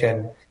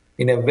organization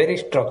in a very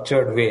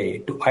structured way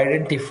to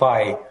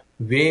identify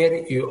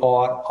where you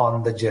are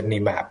on the journey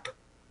map.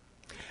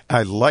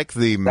 I like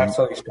the That's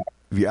how we start.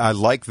 I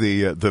like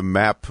the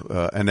map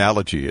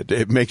analogy.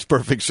 It makes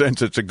perfect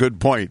sense. It's a good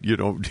point. You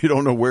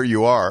don't know where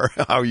you are,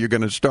 how you're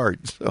going to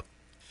start. So.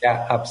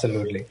 Yeah,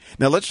 absolutely.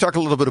 Now let's talk a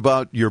little bit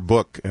about your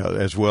book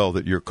as well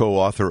that you're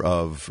co-author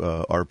of,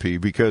 RP,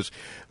 because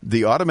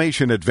the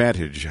Automation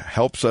Advantage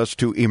helps us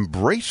to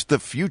embrace the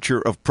future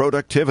of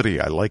productivity.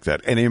 I like that.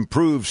 And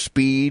improve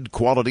speed,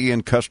 quality,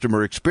 and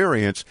customer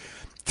experience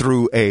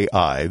through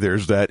AI.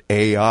 There's that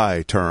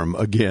AI term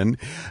again,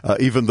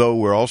 even though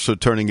we're also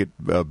turning it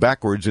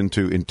backwards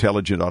into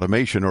intelligent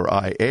automation or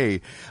IA.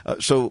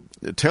 So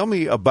tell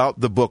me about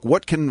the book.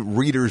 What can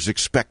readers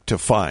expect to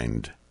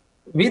find?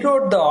 We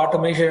wrote the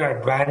Automation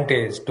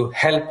Advantage to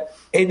help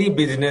any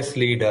business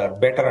leader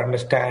better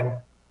understand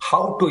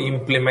how to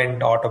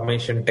implement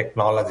automation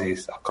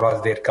technologies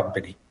across their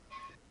company.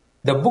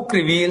 The book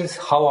reveals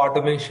how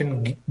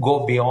automation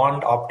go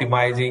beyond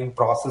optimizing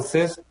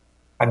processes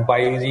and by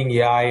using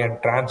AI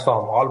and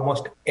transform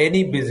almost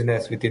any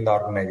business within the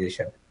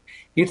organization.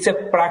 It's a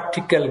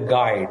practical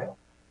guide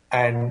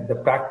and the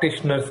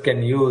practitioners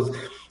can use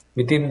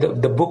within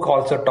the book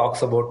also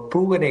talks about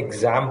proven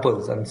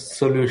examples and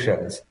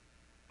solutions.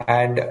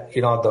 And,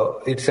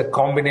 it's a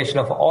combination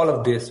of all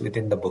of this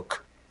within the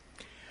book.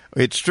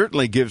 It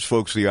certainly gives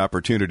folks the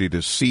opportunity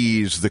to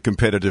seize the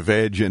competitive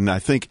edge, and I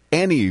think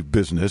any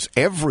business,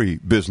 every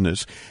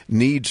business,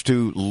 needs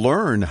to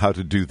learn how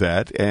to do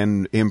that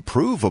and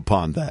improve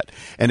upon that.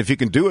 And if you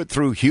can do it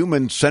through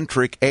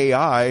human-centric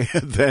AI,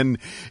 then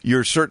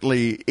you're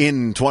certainly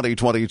in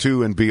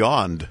 2022 and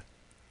beyond.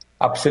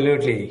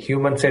 Absolutely.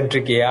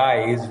 Human-centric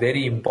AI is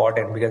very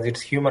important because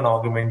it's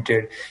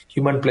human-augmented,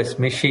 human plus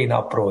machine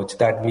approach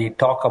that we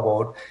talk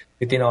about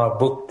within our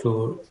book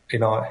to,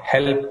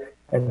 help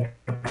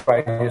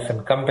enterprises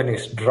and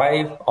companies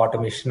drive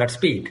automation at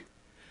speed.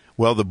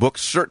 Well, the book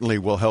certainly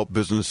will help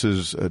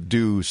businesses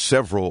do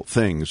several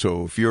things.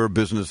 So if you're a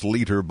business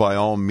leader, by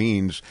all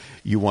means,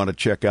 you want to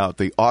check out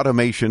The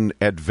Automation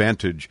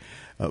Advantage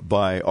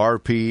by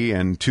RP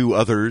and two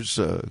others,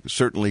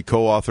 certainly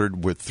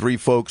co-authored with three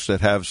folks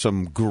that have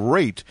some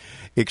great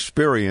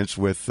experience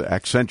with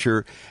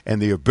Accenture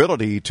and the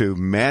ability to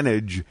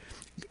manage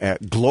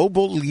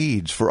global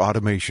leads for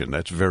automation.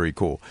 That's very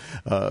cool.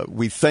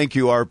 We thank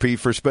you, RP,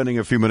 for spending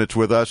a few minutes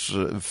with us.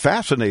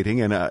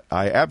 Fascinating, and I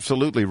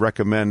absolutely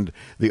recommend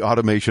The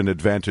Automation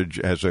Advantage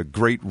as a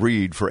great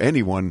read for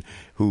anyone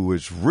who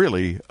is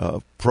really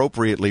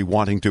appropriately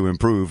wanting to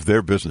improve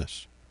their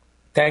business.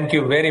 Thank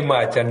you very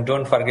much. And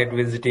don't forget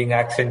visiting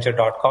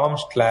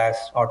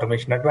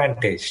Accenture.com/Automation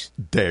Advantage.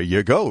 There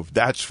you go.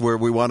 That's where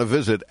we want to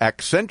visit.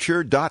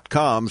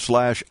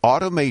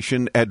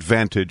 Accenture.com/Automation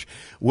Advantage.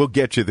 We'll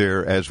get you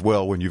there as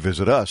well when you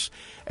visit us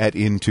at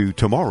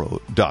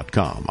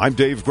intotomorrow.com. I'm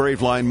Dave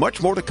Graveline. Much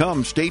more to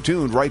come. Stay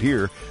tuned right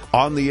here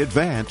on the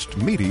Advanced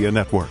Media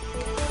Network.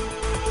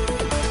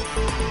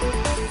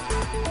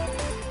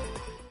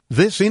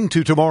 This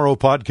Into Tomorrow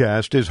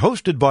podcast is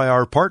hosted by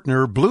our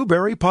partner,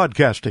 Blueberry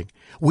Podcasting.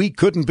 We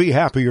couldn't be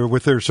happier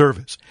with their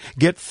service.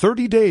 Get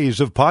 30 days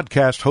of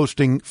podcast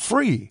hosting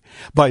free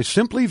by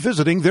simply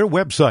visiting their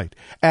website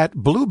at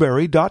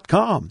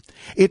blueberry.com.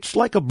 It's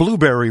like a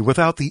blueberry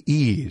without the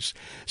E's.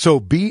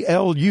 So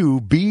BLUBRRY.com.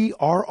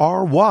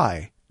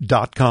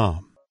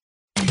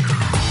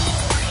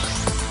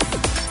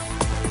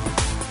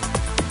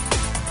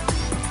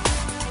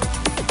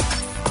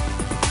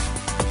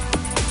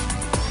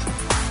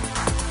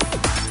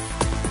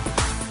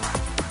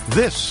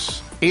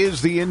 This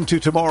is the Into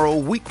Tomorrow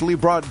weekly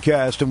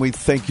broadcast, and we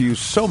thank you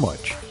so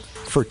much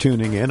for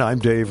tuning in. I'm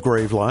Dave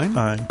Graveline.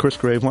 I'm Chris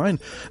Graveline.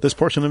 This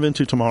portion of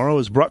Into Tomorrow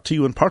is brought to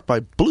you in part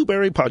by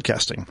Blueberry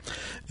Podcasting.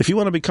 If you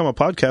want to become a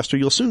podcaster,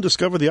 you'll soon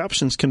discover the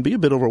options can be a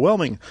bit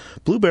overwhelming.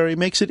 Blueberry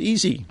makes it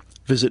easy.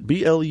 Visit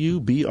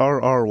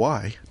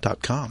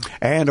BLUBRRY.com.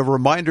 And a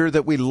reminder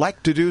that we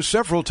like to do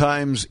several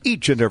times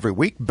each and every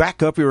week.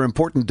 Back up your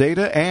important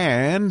data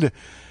and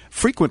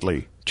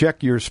frequently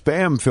check your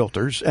spam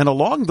filters. And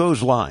along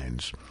those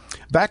lines,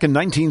 back in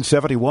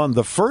 1971,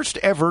 the first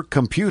ever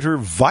computer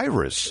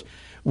virus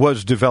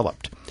was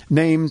developed,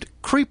 named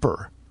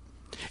Creeper.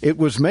 It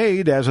was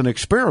made as an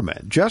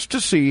experiment just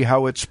to see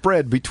how it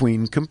spread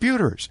between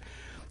computers.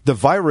 The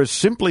virus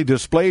simply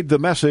displayed the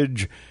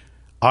message,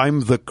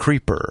 "I'm the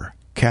Creeper.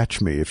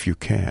 Catch me if you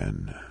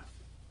can."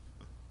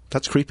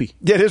 That's creepy.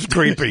 It is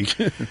creepy.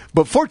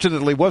 But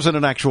fortunately, it wasn't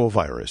an actual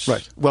virus.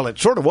 Right. Well, it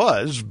sort of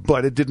was,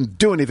 but it didn't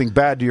do anything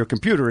bad to your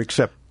computer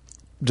except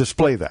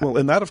display that. Well,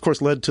 and that, of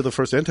course, led to the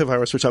first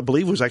antivirus, which I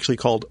believe was actually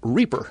called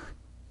Reaper.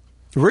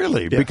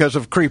 Really? Yeah. Because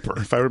of Creeper?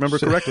 If I remember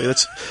correctly.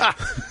 That's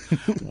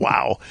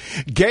Wow.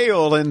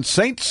 Gail in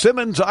St.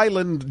 Simons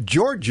Island,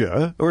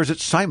 Georgia. Or is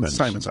it Simons?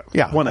 Simons Island.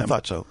 Yeah, 1M. I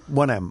thought so.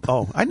 1M.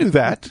 Oh, I knew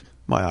that.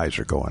 My eyes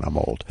are going. I'm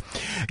old.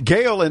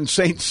 Gail in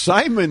St.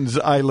 Simons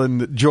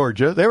Island,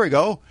 Georgia. There we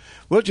go.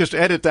 We'll just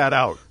edit that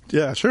out.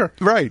 Yeah, sure.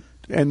 Right.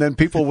 And then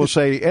people will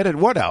say, edit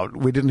what out?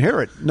 We didn't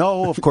hear it.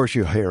 No, of course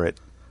you hear it.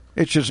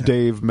 It's just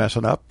Dave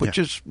messing up, which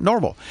is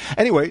normal.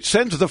 Anyway,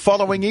 sends the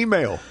following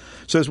email.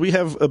 Says, we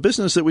have a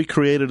business that we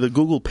created a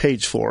Google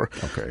page for.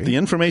 Okay. The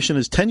information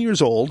is 10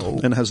 years old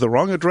and has the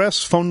wrong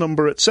address, phone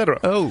number, etc.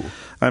 Oh.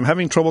 I'm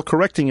having trouble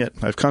correcting it.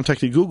 I've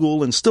contacted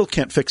Google and still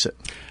can't fix it.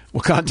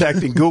 Well,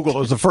 contacting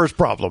Google is the first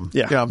problem.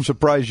 Yeah, I'm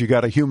surprised you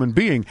got a human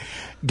being.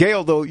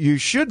 Gail, though, you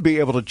should be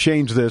able to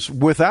change this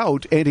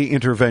without any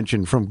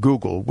intervention from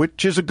Google,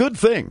 which is a good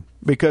thing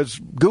because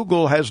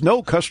Google has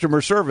no customer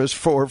service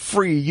for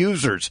free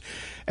users,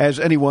 as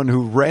anyone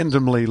who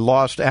randomly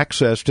lost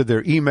access to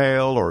their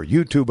email or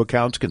YouTube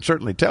accounts can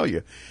certainly tell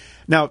you.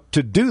 Now,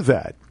 to do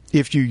that,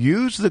 if you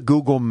use the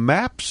Google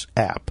Maps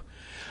app,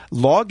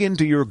 log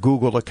into your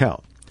Google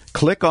account,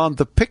 click on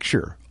the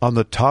picture on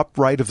the top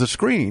right of the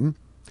screen,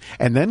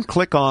 and then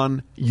click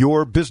on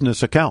Your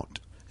Business Account.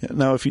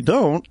 Now, if you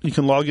don't, you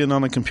can log in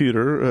on a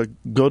computer,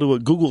 go to a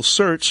Google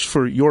search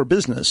for your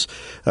business.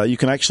 You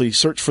can actually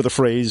search for the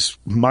phrase,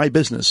 my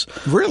business.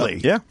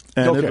 Really? Yeah.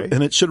 And, okay.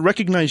 and it should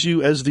recognize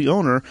you as the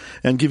owner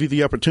and give you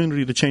the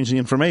opportunity to change the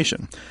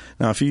information.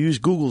 Now, if you use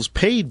Google's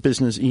paid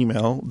business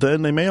email,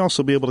 then they may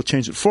also be able to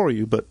change it for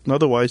you, but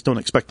otherwise don't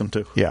expect them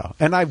to. Yeah,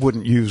 and I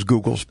wouldn't use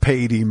Google's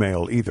paid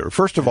email either.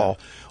 First of all,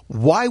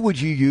 why would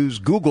you use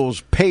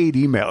Google's paid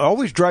email? It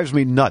always drives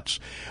me nuts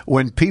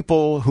when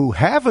people who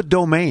have a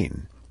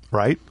domain,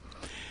 right,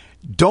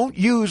 don't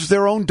use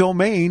their own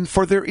domain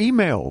for their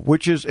email,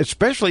 which is,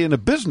 especially in a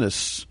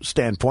business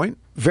standpoint,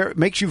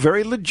 makes you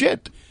very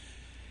legit.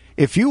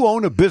 If you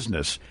own a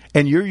business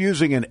and you're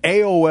using an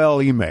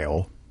AOL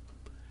email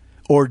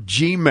or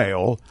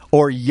Gmail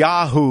or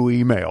Yahoo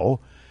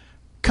email,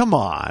 come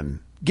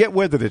on, get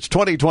with it. It's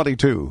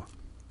 2022.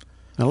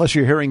 Unless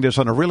you're hearing this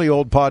on a really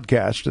old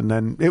podcast, and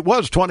then it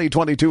was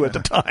 2022 at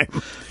the time.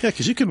 Yeah,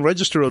 because you can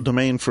register a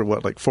domain for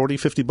what, like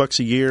 $40-$50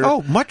 a year.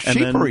 Oh, much and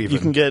cheaper then even. You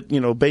can get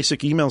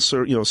basic email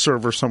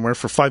server somewhere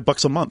for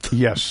 $5 a month.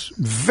 Yes,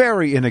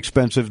 very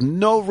inexpensive.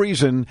 No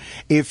reason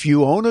if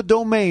you own a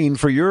domain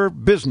for your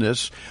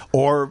business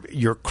or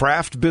your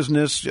craft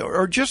business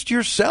or just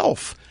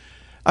yourself.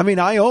 I mean,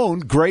 I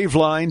own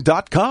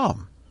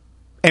Graveline.com,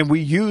 and we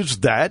use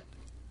that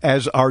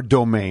as our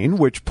domain,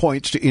 which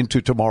points to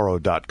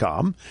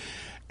intotomorrow.com.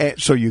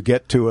 So you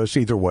get to us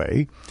either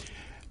way.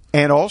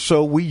 And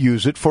also we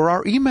use it for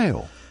our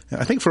email.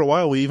 I think for a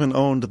while we even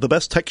owned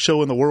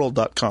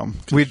thebesttechshowintheworld.com.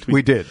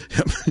 We did.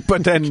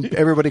 But then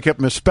everybody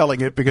kept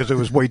misspelling it because it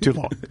was way too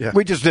long. Yeah.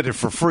 We just did it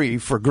for free,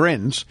 for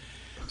grins,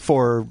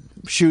 for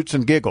shoots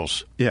and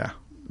giggles. Yeah.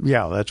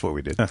 Yeah, that's what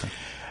we did.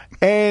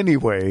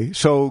 Anyway,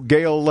 so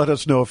Gail, let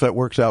us know if that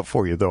works out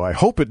for you, though. I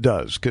hope it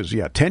does, because,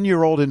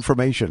 10-year-old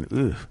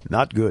information,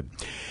 not good.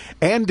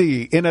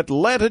 Andy in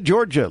Atlanta,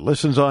 Georgia,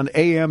 listens on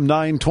AM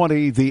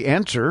 920, The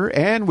Answer,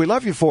 and we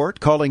love you for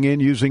it, calling in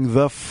using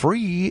the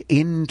free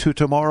Into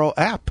Tomorrow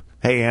app.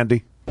 Hey,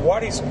 Andy.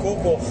 What is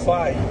Google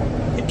Fi?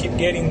 I keep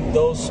getting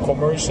those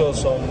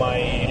commercials on my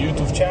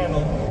YouTube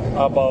channel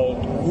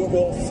about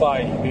Google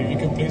Fi. Maybe you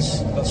could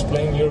please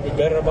explain a little bit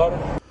better about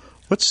it?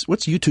 What's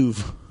YouTube?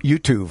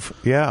 YouTube,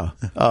 yeah.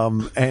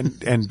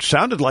 And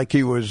sounded like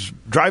he was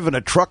driving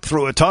a truck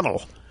through a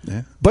tunnel.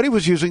 Yeah. But he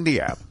was using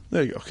the app.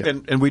 There you go. Okay.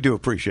 And we do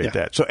appreciate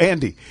that. So,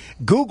 Andy,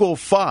 Google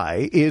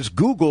Fi is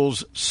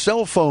Google's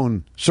cell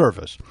phone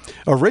service.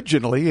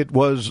 Originally, it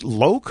was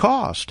low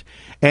cost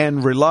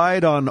and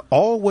relied on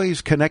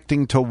always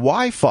connecting to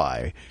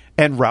Wi-Fi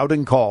and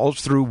routing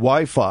calls through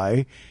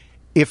Wi-Fi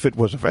if it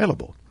was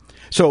available.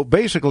 So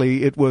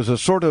basically, it was a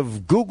sort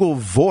of Google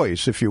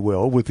Voice, if you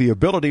will, with the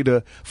ability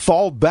to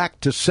fall back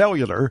to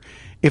cellular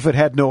if it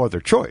had no other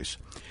choice.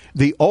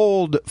 The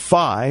old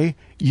Fi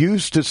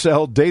used to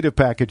sell data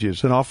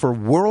packages and offer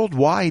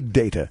worldwide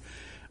data.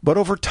 But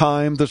over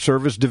time, the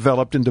service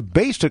developed into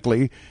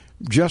basically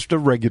just a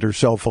regular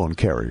cell phone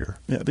carrier.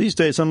 Yeah, these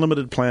days,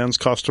 unlimited plans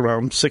cost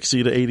around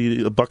 $60 to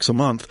 $80 a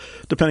month,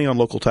 depending on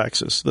local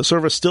taxes. The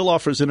service still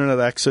offers internet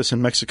access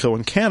in Mexico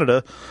and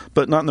Canada,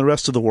 but not in the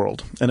rest of the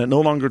world. And it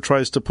no longer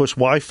tries to push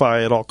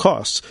Wi-Fi at all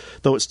costs,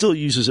 though it still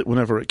uses it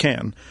whenever it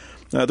can.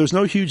 There's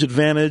no huge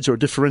advantage or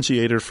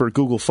differentiator for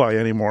Google Fi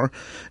anymore,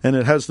 and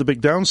it has the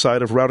big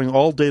downside of routing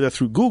all data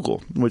through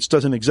Google, which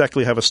doesn't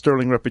exactly have a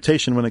sterling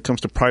reputation when it comes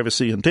to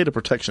privacy and data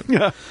protection.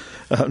 Yeah.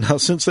 Now,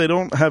 since they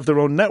don't have their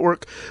own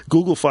network,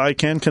 Google Fi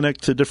can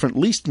connect to different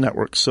leased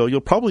networks, so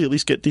you'll probably at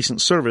least get decent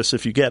service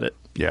if you get it.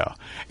 Yeah.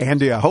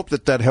 Andy, I hope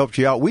that helped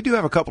you out. We do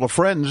have a couple of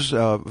friends,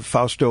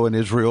 Fausto and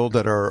Israel,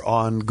 that are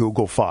on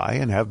Google Fi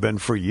and have been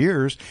for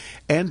years,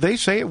 and they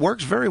say it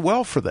works very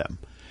well for them.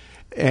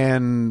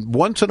 And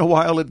once in a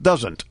while it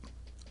doesn't,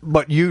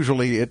 but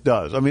usually it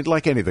does. I mean,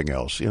 like anything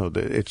else,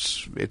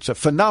 it's a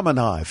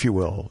phenomena, if you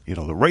will,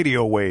 the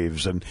radio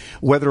waves and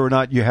whether or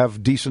not you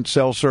have decent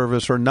cell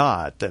service or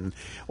not,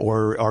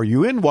 or are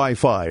you in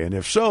Wi-Fi? And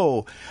if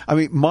so, I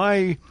mean,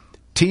 my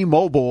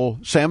T-Mobile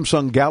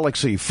Samsung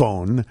Galaxy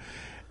phone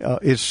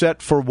is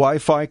set for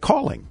Wi-Fi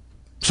calling.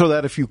 So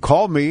that if you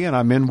call me and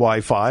I'm in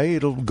Wi-Fi,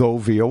 it'll go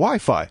via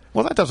Wi-Fi.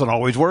 Well, that doesn't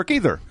always work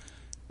either.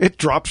 It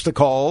drops the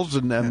calls,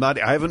 and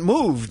I haven't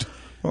moved.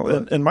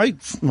 Well, and my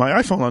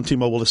iPhone on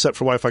T-Mobile is set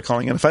for Wi-Fi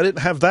calling, and if I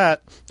didn't have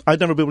that, I'd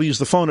never be able to use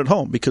the phone at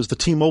home because the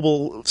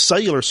T-Mobile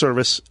cellular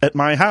service at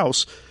my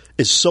house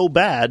is so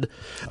bad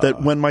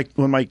that when my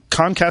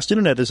Comcast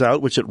internet is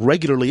out, which it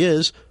regularly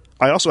is,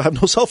 I also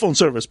have no cell phone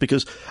service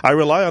because I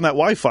rely on that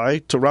Wi-Fi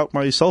to route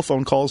my cell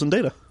phone calls and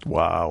data.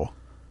 Wow.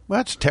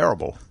 That's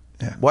terrible.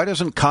 Yeah. Why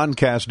doesn't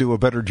Comcast do a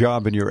better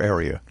job in your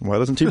area? Why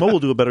doesn't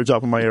T-Mobile do a better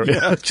job in my area?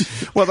 Yeah.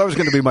 Well, that was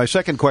going to be my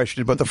second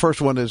question, but the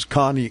first one is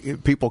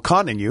people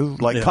conning you,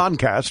 like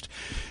Comcast,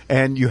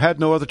 and you had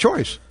no other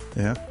choice.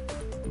 Yeah.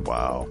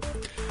 Wow.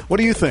 What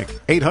do you think?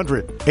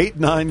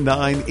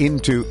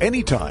 800-899-INTO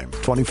anytime,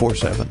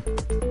 24/7.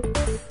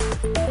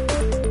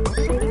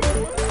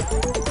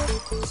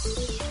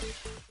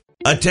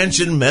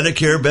 Attention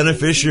Medicare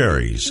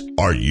beneficiaries.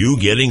 Are you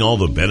getting all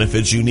the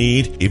benefits you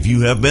need? If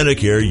you have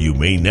Medicare, you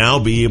may now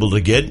be able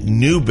to get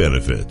new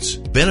benefits.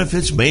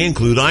 Benefits may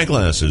include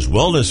eyeglasses,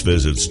 wellness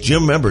visits,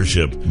 gym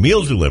membership,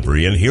 meal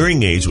delivery, and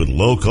hearing aids with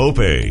low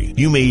copay.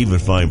 You may even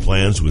find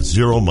plans with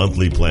 0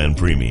 monthly plan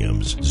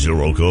premiums,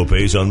 0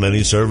 copays on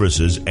many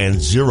services,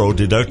 and 0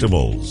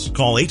 deductibles.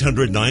 Call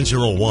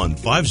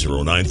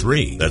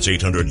 800-901-5093. That's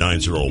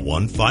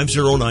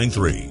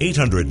 800-901-5093.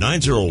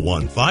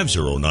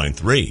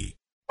 800-901-5093.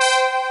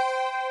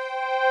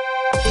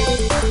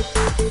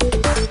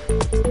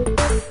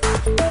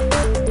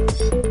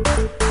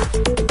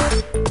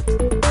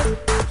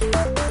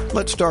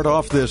 Let's start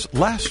off this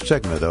last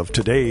segment of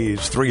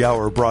today's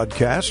 3-hour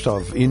broadcast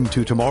of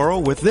Into Tomorrow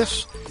with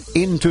this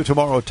Into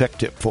Tomorrow tech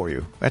tip for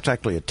you. That's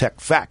actually a tech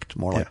fact,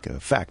 more like a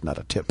fact, not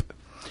a tip.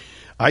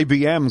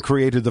 IBM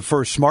created the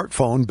first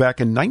smartphone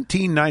back in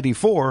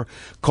 1994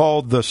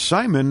 called the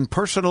Simon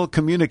Personal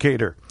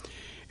Communicator.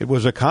 It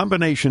was a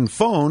combination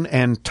phone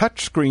and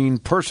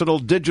touchscreen personal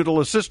digital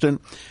assistant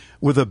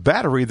with a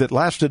battery that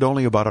lasted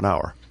only about an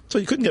hour. So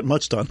you couldn't get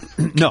much done.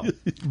 No,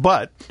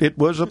 but it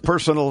was a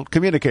personal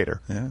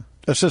communicator.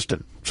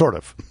 Assistant, sort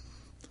of,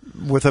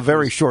 with a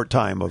very short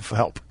time of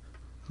help.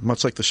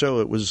 Much like the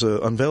show it was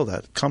unveiled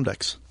at,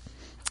 Comdex.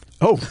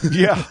 Oh,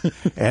 yeah.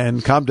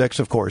 And Comdex,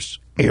 of course,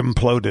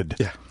 imploded.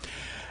 Yeah.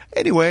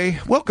 Anyway,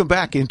 welcome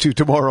back Into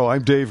Tomorrow.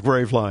 I'm Dave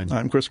Graveline.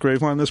 I'm Chris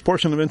Graveline. This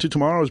portion of Into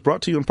Tomorrow is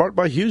brought to you in part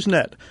by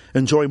HughesNet.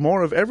 Enjoy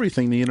more of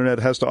everything the Internet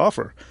has to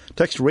offer.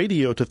 Text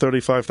radio to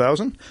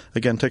 35,000.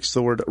 Again, text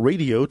the word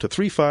radio to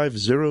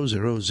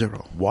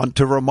 35000. Want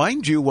to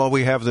remind you while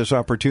we have this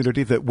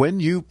opportunity that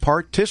when you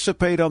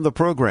participate on the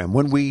program,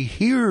 when we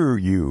hear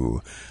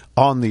you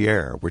on the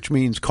air, which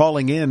means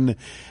calling in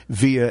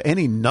via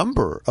any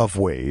number of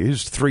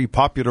ways, 3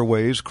 popular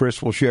ways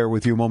Chris will share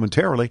with you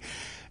momentarily,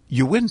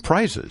 you win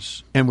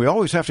prizes. And we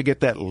always have to get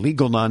that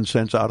legal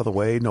nonsense out of the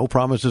way. No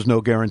promises, no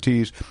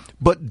guarantees.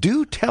 But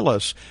do tell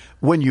us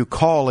when you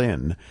call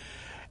in,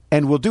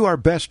 and we'll do our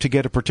best to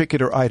get a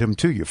particular item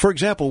to you. For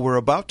example, we're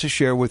about to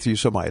share with you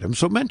some items,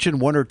 so mention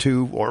 1 or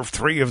 2 or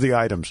 3 of the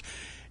items.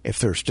 If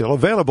they're still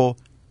available,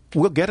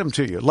 we'll get them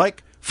to you.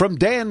 Like from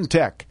Dan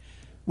Tech,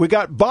 we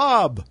got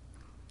Bob.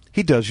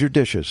 He does your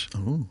dishes.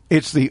 Ooh.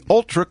 It's the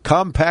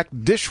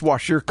ultra-compact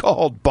dishwasher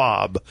called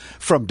Bob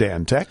from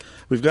Dan Tech.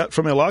 We've got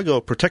from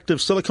Elago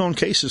protective silicone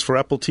cases for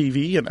Apple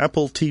TV and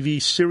Apple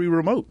TV Siri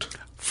Remote.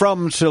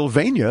 From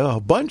Sylvania, a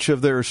bunch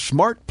of their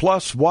Smart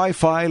Plus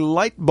Wi-Fi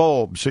light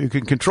bulbs, so you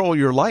can control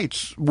your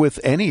lights with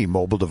any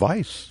mobile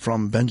device.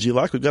 From Benji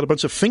Lock, we've got a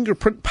bunch of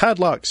fingerprint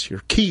padlocks.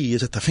 Your key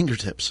is at the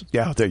fingertips.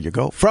 Yeah, there you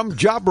go. From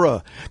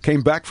Jabra,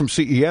 came back from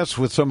CES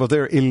with some of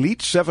their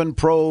Elite 7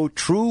 Pro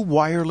true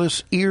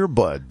wireless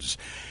earbuds.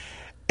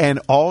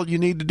 And all you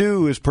need to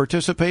do is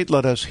participate.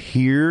 Let us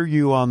hear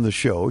you on the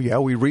show. Yeah,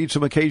 we read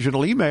some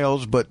occasional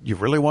emails, but you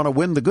really want to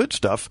win the good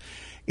stuff.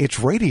 It's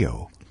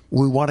radio.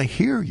 We want to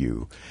hear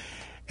you.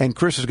 And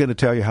Chris is going to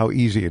tell you how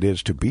easy it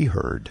is to be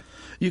heard.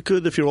 You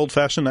could, if you're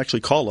old-fashioned, actually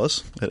call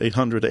us at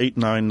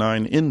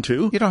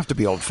 800-899-INTO. You don't have to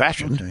be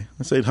old-fashioned. Okay.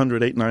 That's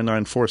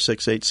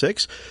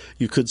 800-899-4686.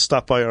 You could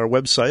stop by our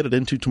website at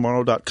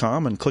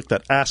intotomorrow.com and click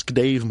that Ask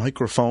Dave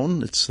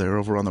microphone. It's there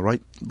over on the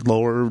right,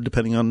 lower,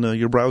 depending on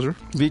your browser.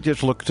 You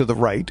just look to the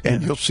right,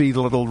 and you'll see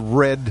the little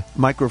red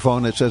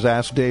microphone that says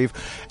Ask Dave.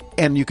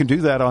 And you can do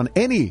that on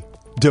any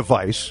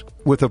device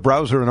with a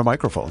browser and a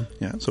microphone.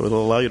 Yeah, so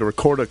it'll allow you to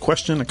record a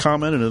question, a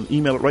comment, and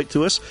email it right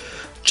to us,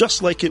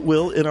 just like it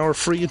will in our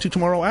free Into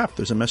Tomorrow app.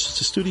 There's a Message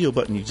to Studio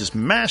button. You just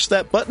mash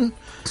that button,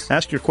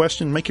 ask your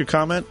question, make your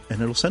comment,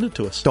 and it'll send it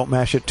to us. Don't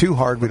mash it too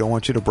hard. We don't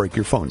want you to break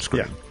your phone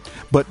screen. Yeah.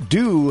 But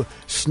do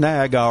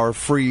snag our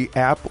free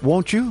app,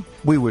 won't you?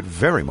 We would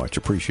very much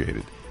appreciate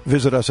it.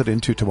 Visit us at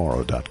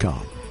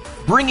intotomorrow.com.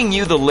 Bringing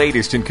you the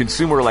latest in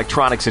consumer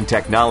electronics and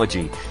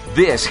technology,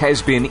 this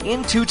has been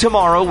Into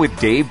Tomorrow with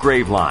Dave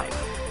Graveline.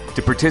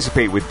 To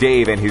participate with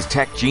Dave and his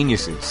tech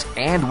geniuses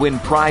and win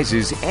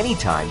prizes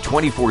anytime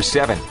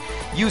 24/7,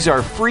 use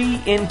our free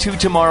Into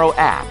Tomorrow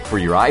app for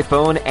your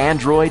iPhone,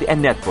 Android,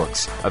 and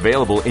netbooks.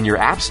 Available in your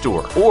app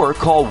store or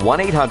call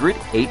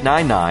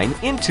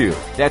 1-800-899-INTO.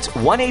 That's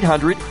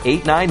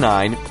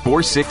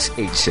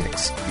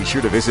 1-800-899-4686. Be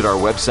sure to visit our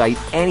website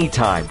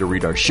anytime to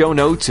read our show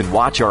notes and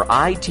watch our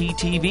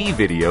ITTV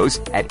videos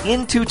at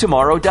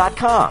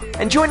intotomorrow.com.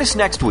 And join us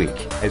next week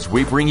as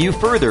we bring you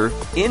further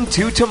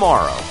Into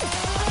Tomorrow.